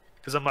joy,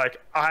 because I'm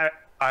like, I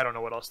don't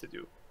know what else to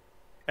do.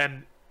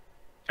 And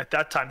at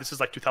that time, this is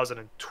like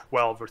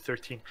 2012 or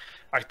 13,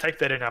 I typed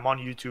that in. I'm on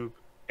YouTube,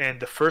 and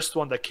the first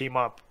one that came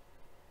up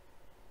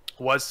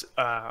was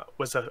a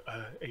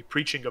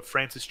preaching of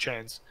Francis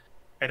Chan's,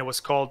 and it was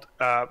called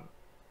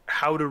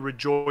 "How to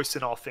Rejoice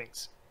in All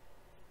Things."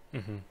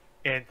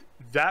 And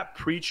that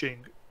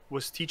preaching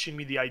was teaching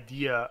me the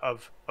idea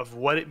of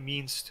what it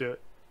means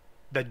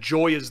that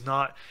joy is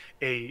not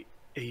the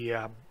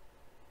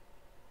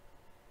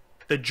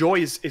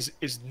joy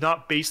is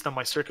not based on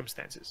my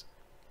circumstances.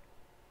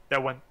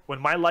 That when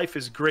my life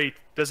is great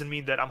doesn't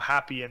mean that I'm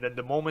happy, and then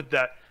the moment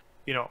that,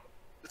 you know,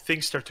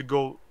 things start to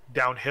go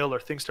downhill or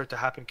things start to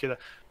happen,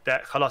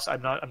 that khalas,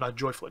 I'm not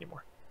joyful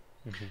anymore.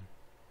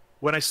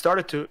 When I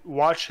started to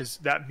watch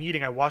that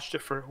meeting, I watched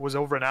it was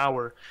over an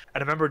hour,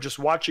 and I remember just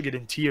watching it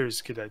in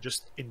tears,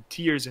 just in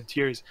tears,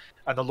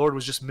 and the Lord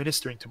was just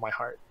ministering to my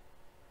heart.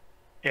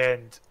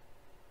 And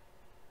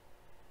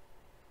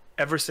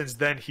ever since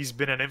then, he's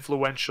been an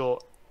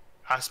influential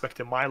aspect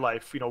in my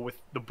life, you know, with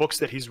the books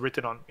that he's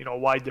written on, you know,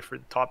 wide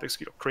different topics,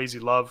 you know, Crazy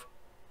Love.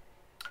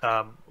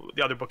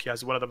 The other book he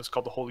has, one of them is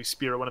called The Holy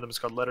Spirit, one of them is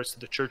called Letters to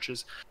the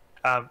Churches.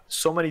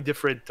 So many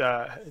different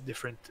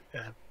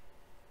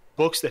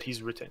books that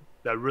he's written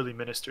that really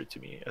ministered to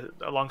me,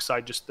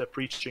 alongside just the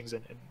preachings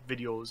and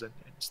videos and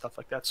stuff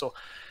like that. So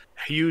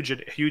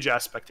huge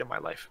aspect in my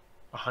life,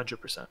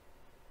 100%.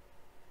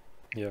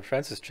 Yeah,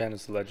 Francis Chan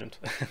is a legend.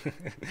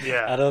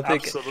 Yeah, I don't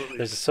think absolutely.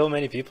 there's so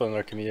many people in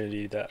our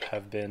community that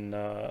have been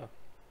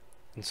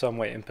in some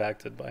way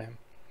impacted by him.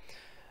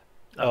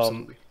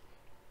 Absolutely.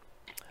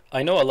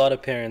 I know a lot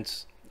of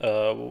parents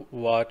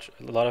watch,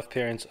 a lot of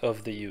parents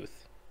of the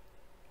youth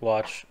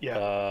watch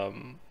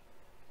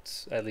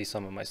at least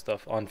some of my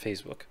stuff on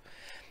Facebook.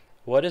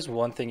 What is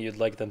one thing you'd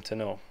like them to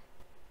know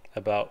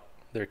about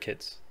their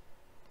kids?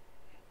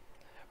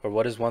 Or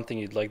what is one thing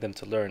you'd like them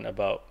to learn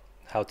about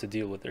how to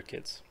deal with their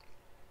kids?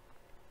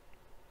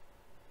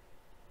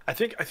 I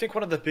think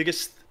one of the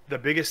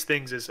biggest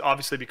things is,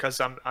 obviously,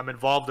 because I'm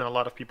involved in a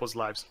lot of people's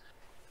lives.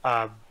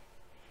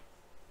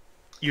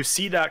 You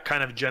see that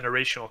kind of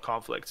generational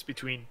conflicts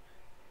between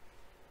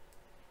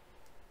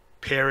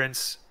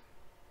parents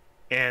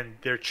and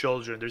their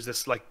children. There's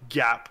this like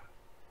gap,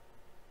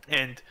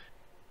 and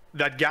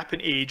that gap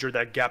in age, or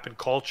that gap in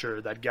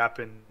culture, that gap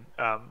in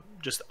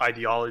just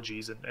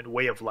ideologies and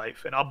way of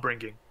life and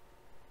upbringing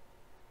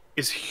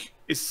is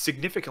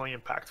significantly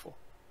impactful.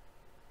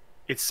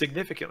 It's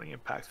significantly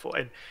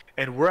impactful,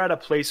 and we're at a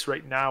place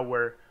right now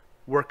where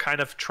we're kind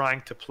of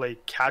trying to play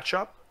catch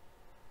up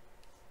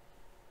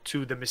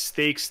to the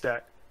mistakes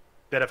that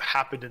have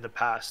happened in the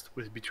past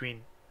with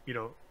between, you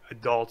know,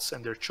 adults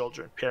and their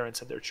children,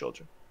 parents and their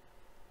children.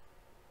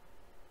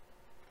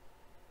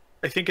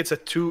 I think it's a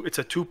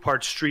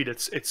two-part street.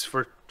 It's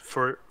for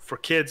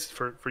kids,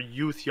 for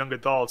youth, young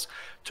adults,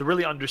 to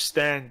really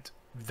understand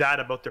that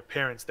about their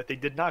parents, that they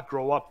did not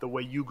grow up the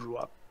way you grew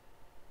up.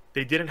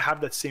 They didn't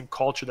have that same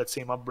culture, that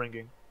same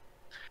upbringing,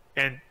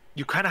 and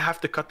you kind of have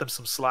to cut them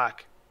some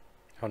slack.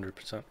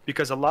 100%.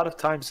 Because a lot of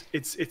times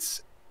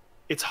it's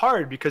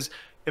hard, because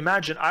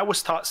imagine I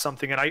was taught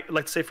something, and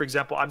let's say, for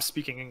example, I'm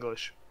speaking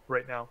English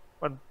right now.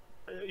 When,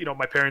 you know,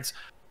 my parents,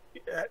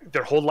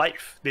 their whole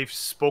life they've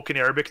spoken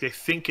Arabic, they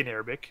think in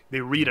Arabic,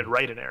 they read and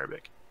write in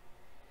Arabic.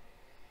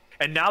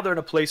 And now they're in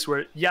a place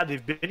where, yeah,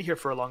 they've been here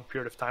for a long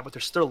period of time, but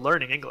they're still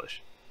learning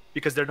English,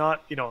 because they're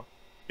not, you know,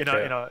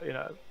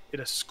 in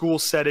a school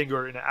setting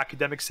or in an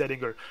academic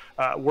setting or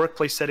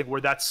workplace setting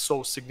where that's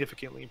so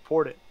significantly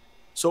important.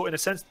 So in a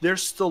sense, they're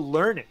still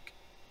learning.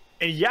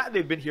 And yeah,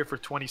 they've been here for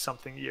 20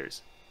 something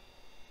years.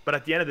 But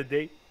at the end of the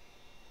day,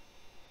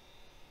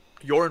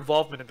 your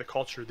involvement in the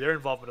culture, their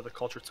involvement in the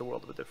culture, it's a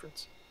world of a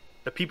difference.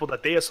 The people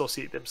that they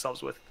associate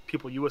themselves with,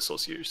 people you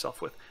associate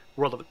yourself with,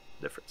 world of a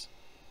difference.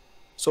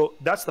 So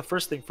that's the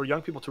first thing, for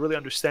young people to really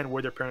understand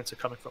where their parents are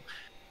coming from.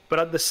 But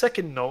on the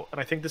second note, and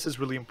I think this is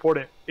really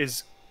important,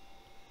 is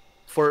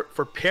for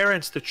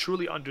parents to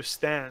truly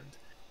understand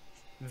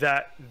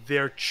that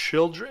their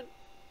children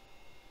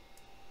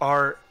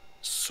are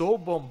so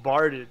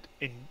bombarded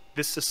in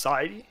this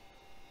society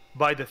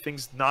by the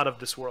things not of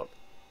this world.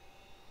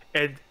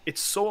 And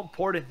it's so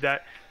important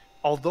that,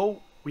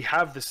 although we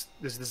have this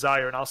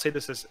desire, and I'll say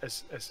this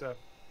as a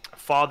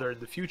father in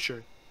the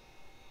future,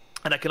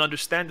 and I can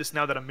understand this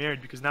now that I'm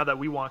married, because now that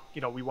we want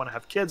to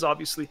have kids,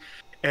 obviously,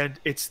 and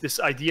it's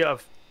this idea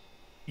of,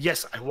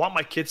 yes, I want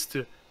my kids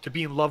to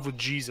be in love with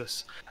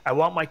Jesus. I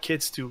want my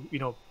kids to, you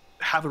know,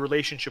 have a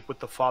relationship with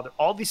the Father.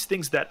 All these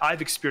things that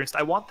I've experienced,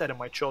 I want that in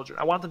my children.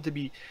 I want them to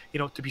be, you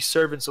know, to be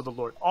servants of the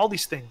Lord. All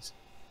these things,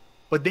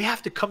 but they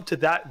have to come to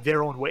that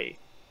their own way.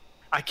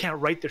 I can't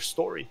write their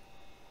story.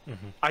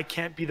 Mm-hmm. I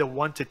can't be the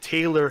one to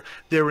tailor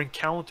their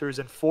encounters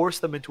and force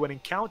them into an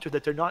encounter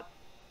that they're not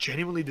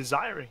genuinely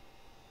desiring.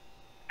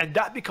 And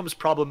that becomes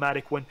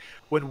problematic when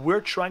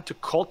we're trying to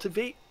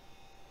cultivate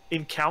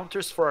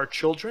encounters for our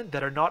children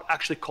that are not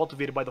actually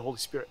cultivated by the Holy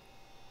Spirit.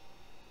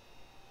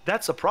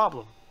 That's a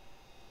problem,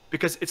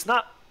 because it's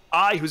not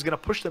I who's going to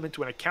push them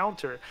into an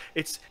encounter.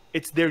 It's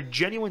their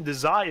genuine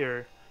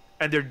desire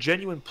and their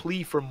genuine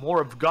plea for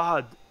more of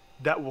God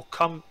that will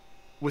come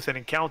with an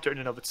encounter in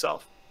and of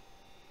itself.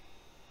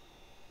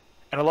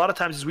 And a lot of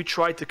times, as we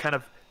try to kind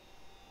of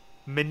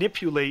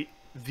manipulate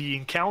the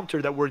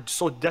encounter that we're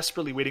so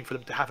desperately waiting for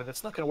them to have, and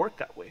that's not going to work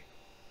that way.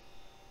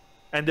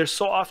 And there's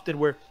so often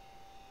where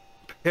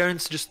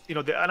parents just, you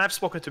know, and I've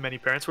spoken to many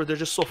parents where they're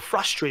just so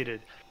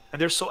frustrated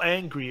and they're so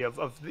angry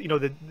of you know,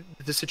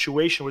 the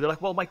situation where they're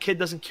like, well, my kid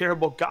doesn't care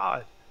about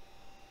God.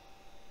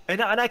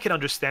 And I can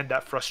understand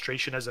that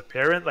frustration as a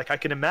parent. Like, I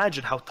can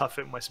imagine how tough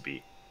it must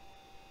be.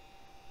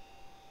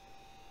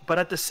 But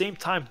at the same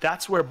time,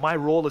 that's where my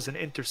role as an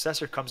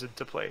intercessor comes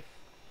into play,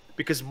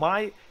 because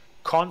my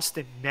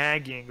constant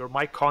nagging or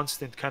my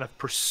constant kind of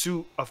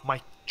pursuit of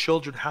my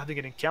children having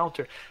an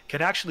encounter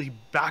can actually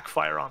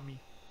backfire on me,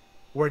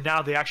 where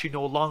now they actually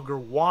no longer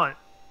want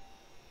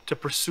to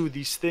pursue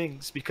these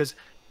things, because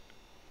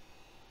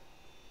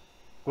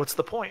what's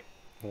the point?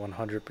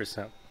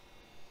 100%.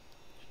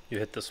 You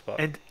hit the spot.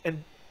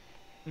 And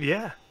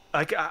yeah,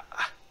 like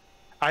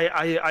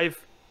I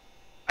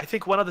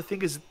think one of the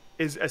things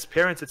is as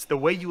parents, it's the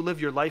way you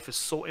live your life is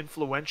so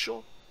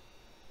influential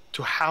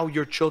to how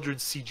your children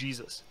see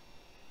Jesus.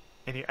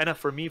 And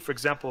for me, for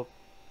example,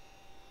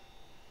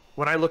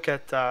 when I look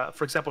at,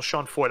 for example,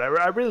 Sean Feucht,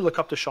 I really look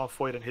up to Sean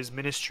Feucht and his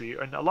ministry,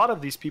 and a lot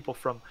of these people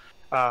from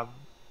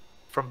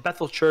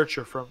Bethel Church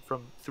or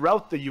from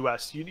throughout the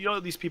U.S. You know,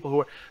 these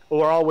people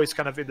who are always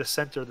kind of in the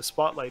center of the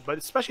spotlight, but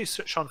especially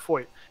Sean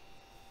Feucht.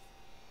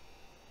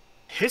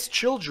 His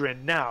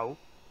children now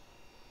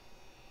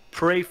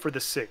pray for the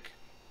sick.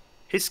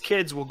 His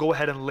kids will go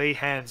ahead and lay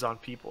hands on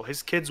people.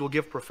 His kids will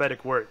give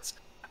prophetic words.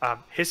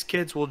 His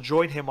kids will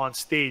join him on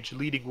stage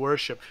leading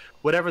worship,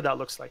 whatever that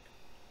looks like.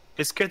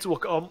 His kids will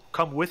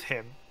come with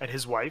him and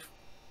his wife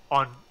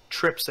on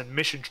trips and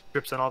mission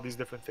trips and all these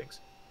different things.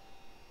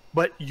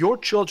 But your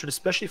children,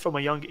 especially from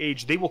a young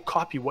age, they will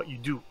copy what you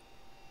do.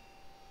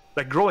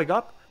 Like growing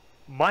up,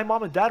 my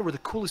mom and dad were the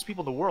coolest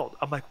people in the world.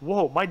 I'm like,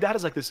 whoa, my dad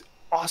is like this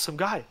awesome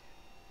guy.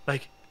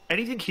 Like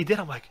anything he did,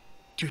 I'm like,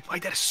 dude, my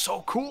dad is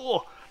so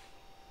cool.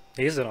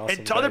 He's an awesome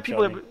and to guy, other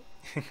people, Johnny.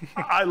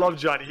 I love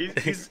Johnny.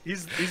 He's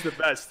the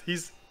best.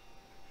 He's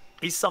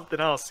something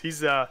else.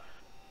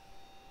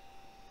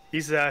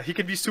 he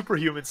can be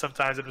superhuman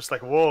sometimes. I'm just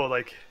like, whoa,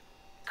 like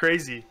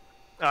crazy.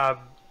 Um,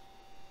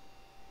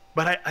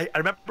 but I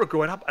remember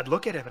growing up, I'd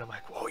look at him and I'm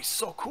like, whoa, he's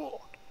so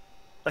cool.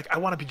 Like I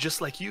want to be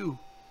just like you.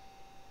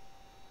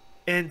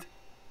 And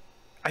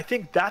I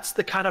think that's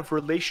the kind of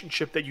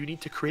relationship that you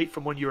need to create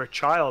from when you're a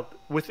child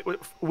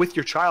with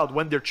your child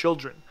when they're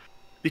children,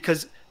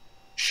 because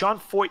Sean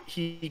Foyt,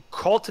 he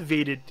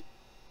cultivated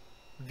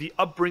the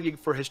upbringing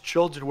for his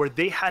children where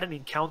they had an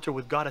encounter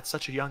with God at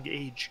such a young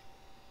age.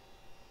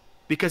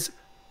 Because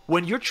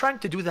when you're trying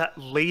to do that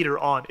later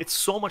on, it's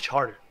so much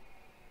harder.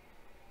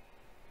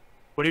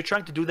 When you're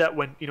trying to do that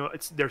when, you know,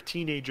 they're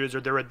teenagers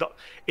or they're adult,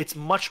 it's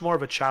much more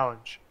of a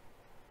challenge.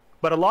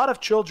 But a lot of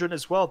children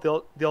as well,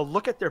 they'll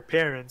look at their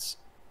parents,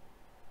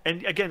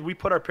 and again, we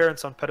put our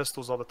parents on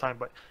pedestals all the time,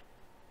 but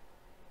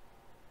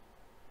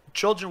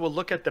children will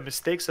look at the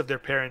mistakes of their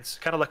parents,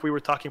 kind of like we were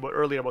talking about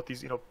earlier about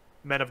these, you know,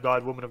 men of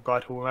God, women of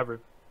God, whomever.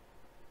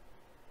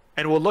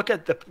 And we'll look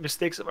at the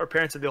mistakes of our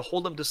parents and they'll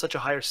hold them to such a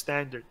higher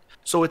standard.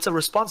 So it's a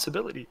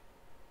responsibility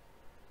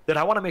that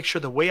I want to make sure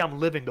the way I'm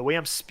living, the way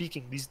I'm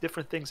speaking, these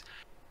different things,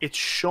 it's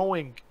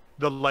showing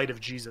the light of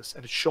Jesus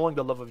and it's showing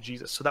the love of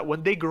Jesus, so that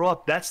when they grow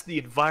up, that's the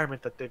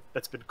environment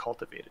that's been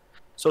cultivated.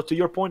 So to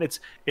your point,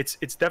 it's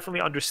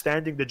definitely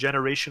understanding the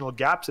generational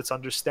gaps. It's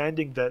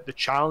understanding the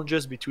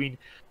challenges between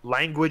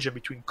language and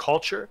between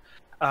culture,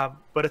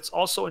 but it's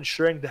also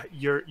ensuring that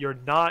you're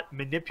not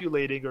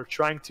manipulating or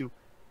trying to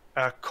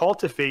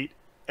cultivate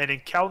an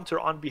encounter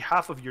on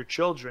behalf of your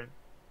children,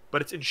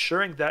 but it's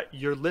ensuring that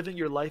you're living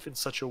your life in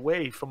such a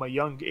way from a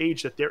young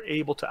age that they're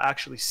able to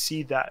actually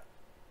see that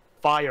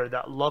fire,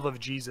 that love of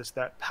Jesus,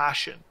 that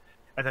passion,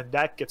 and then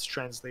that gets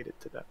translated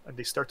to them and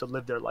they start to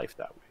live their life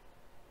that way.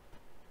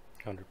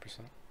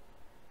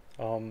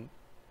 100%.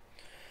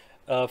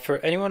 For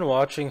anyone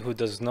watching who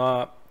does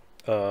not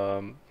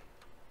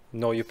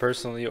know you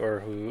personally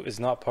or who is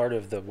not part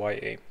of the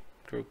YA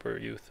group or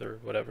youth or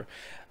whatever,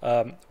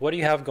 what do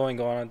you have going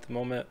on at the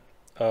moment?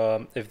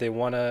 If they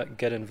want to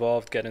get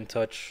involved, get in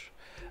touch,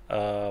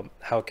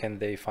 how can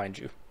they find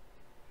you?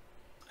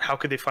 How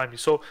could they find me?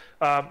 So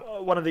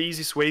one of the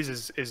easiest ways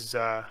is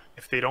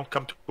if they don't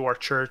come to our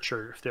church,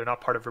 or if they're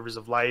not part of Rivers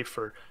of Life,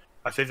 or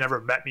if they've never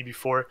met me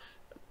before,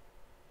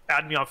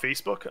 add me on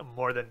Facebook. I'm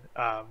more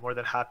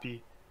than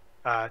happy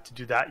to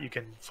do that. You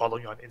can follow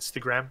me on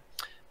Instagram.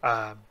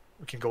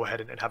 We can go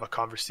ahead and have a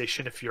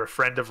conversation. If you're a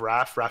friend of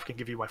Raf can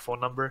give you my phone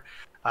number.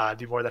 I'd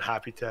be more than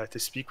happy to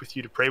speak with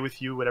you, to pray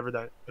with you, whatever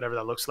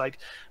that looks like.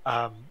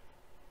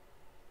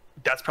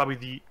 That's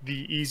probably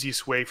the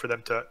easiest way for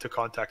them to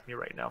contact me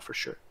right now, for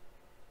sure.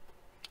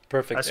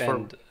 Perfect.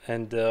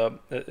 And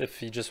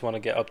if you just want to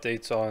get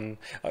updates on,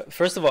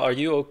 first of all, are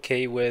you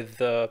okay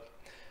with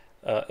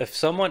if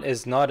someone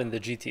is not in the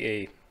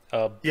GTA?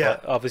 Yeah.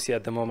 But obviously,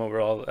 at the moment,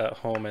 we're all at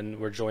home and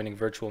we're joining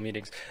virtual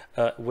meetings.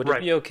 Would Right.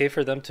 it be okay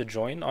for them to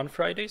join on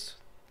Fridays?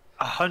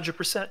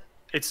 100%.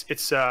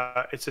 It's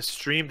a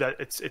stream that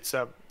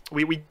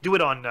we do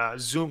it on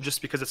Zoom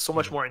just because it's so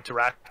much more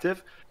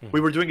interactive. We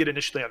were doing it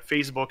initially on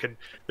Facebook, and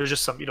there's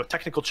just some, you know,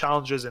 technical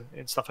challenges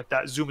and stuff like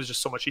that. Zoom is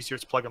just so much easier.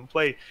 It's plug and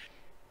play.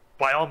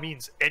 By all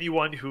means,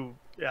 anyone who,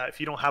 if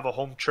you don't have a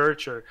home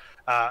church, or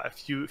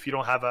if you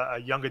don't have a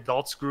young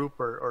adults group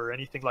or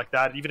anything like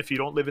that, even if you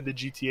don't live in the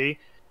GTA,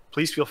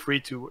 please feel free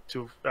to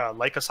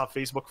like us on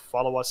Facebook,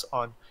 follow us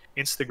on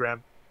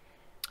Instagram,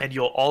 and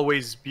you'll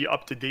always be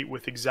up to date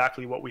with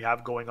exactly what we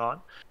have going on.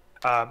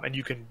 And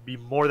you can be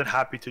more than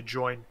happy to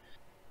join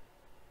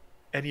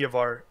any of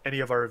our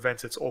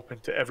events. It's open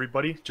to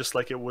everybody, just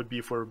like it would be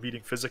if we were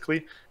meeting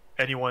physically.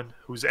 Anyone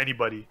who's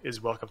anybody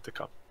is welcome to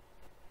come.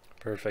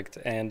 Perfect.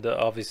 And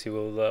obviously,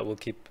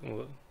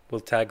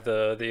 we'll tag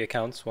the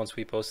accounts once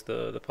we post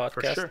the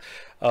podcast. For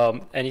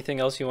sure. Anything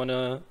else you want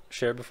to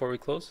share before we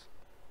close?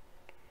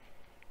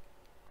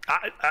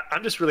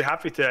 I'm just really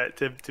happy to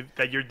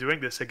that you're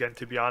doing this again.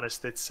 To be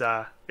honest, it's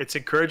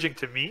encouraging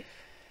to me.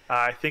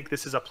 I think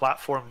this is a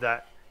platform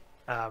that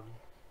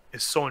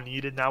is so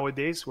needed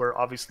nowadays, where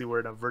obviously we're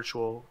in a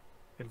virtual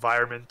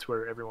environment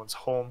where everyone's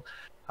home,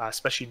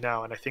 especially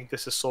now. And I think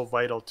this is so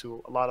vital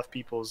to a lot of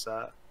people's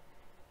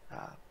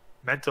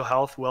mental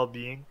health,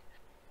 well-being,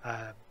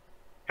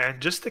 and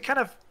just to kind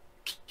of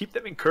keep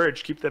them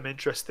encouraged, keep them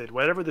interested.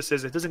 Whatever this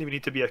is, it doesn't even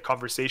need to be a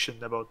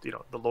conversation about, you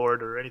know, the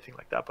Lord or anything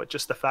like that, but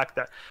just the fact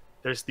that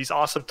there's these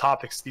awesome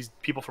topics, these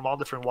people from all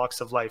different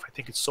walks of life. I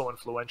think it's so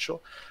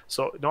influential.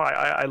 So no,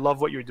 I love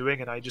what you're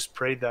doing, and I just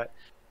pray that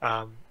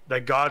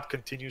that God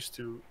continues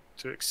to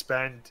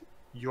expand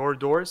your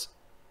doors,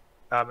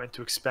 and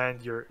to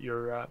expand your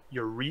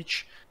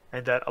reach,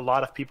 and that a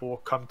lot of people will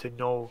come to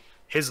know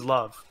His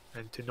love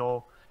and to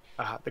know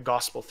the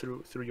gospel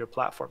through your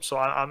platform. So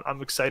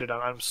I'm excited.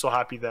 I'm so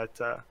happy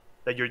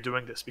that you're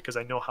doing this, because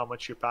I know how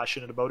much you're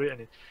passionate about it,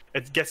 and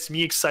it gets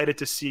me excited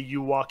to see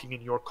you walking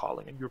in your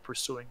calling and you're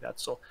pursuing that.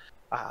 So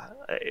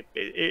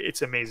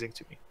it's amazing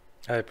to me.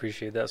 I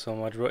appreciate that so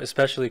much,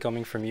 especially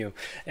coming from you.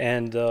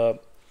 And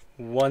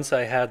once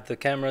I had the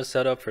camera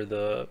set up for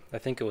I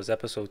think it was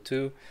episode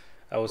 2,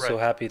 I was so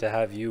happy to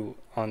have you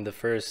on the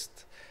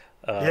first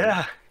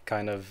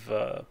kind of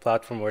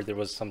platform where there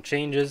was some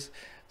changes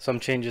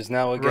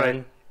now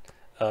again.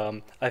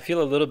 I feel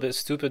a little bit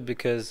stupid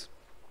because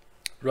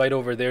right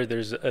over there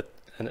there's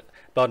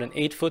about an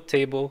 8-foot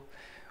table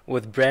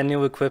with brand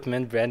new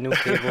equipment, brand new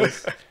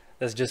cables.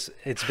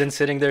 It's been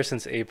sitting there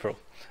since April.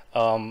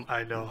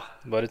 I know.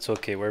 But it's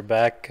okay. We're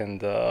back,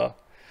 and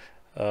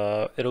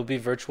it'll be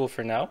virtual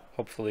for now.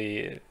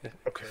 Hopefully,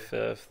 if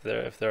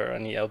there are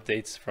any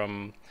updates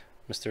from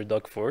Mr.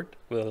 Doug Ford,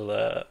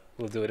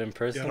 we'll do it in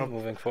person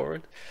moving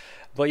forward.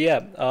 But yeah,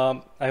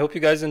 I hope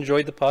you guys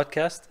enjoyed the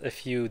podcast.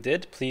 If you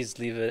did, please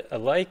leave it a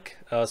like,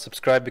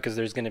 subscribe, because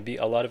there's going to be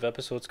a lot of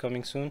episodes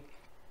coming soon.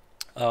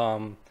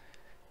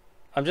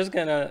 I'm just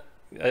gonna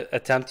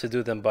attempt to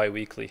do them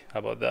bi-weekly. How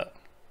about that?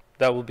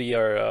 That will be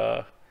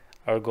our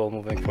goal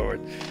moving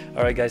forward.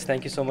 All right, guys,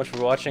 thank you so much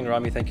for watching.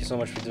 Rami, thank you so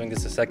much for doing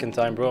this a second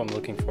time, bro. I'm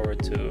looking forward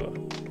to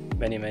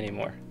many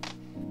more.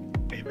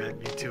 Amen.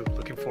 Me too.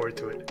 Looking forward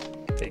to it.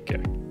 Take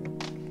care.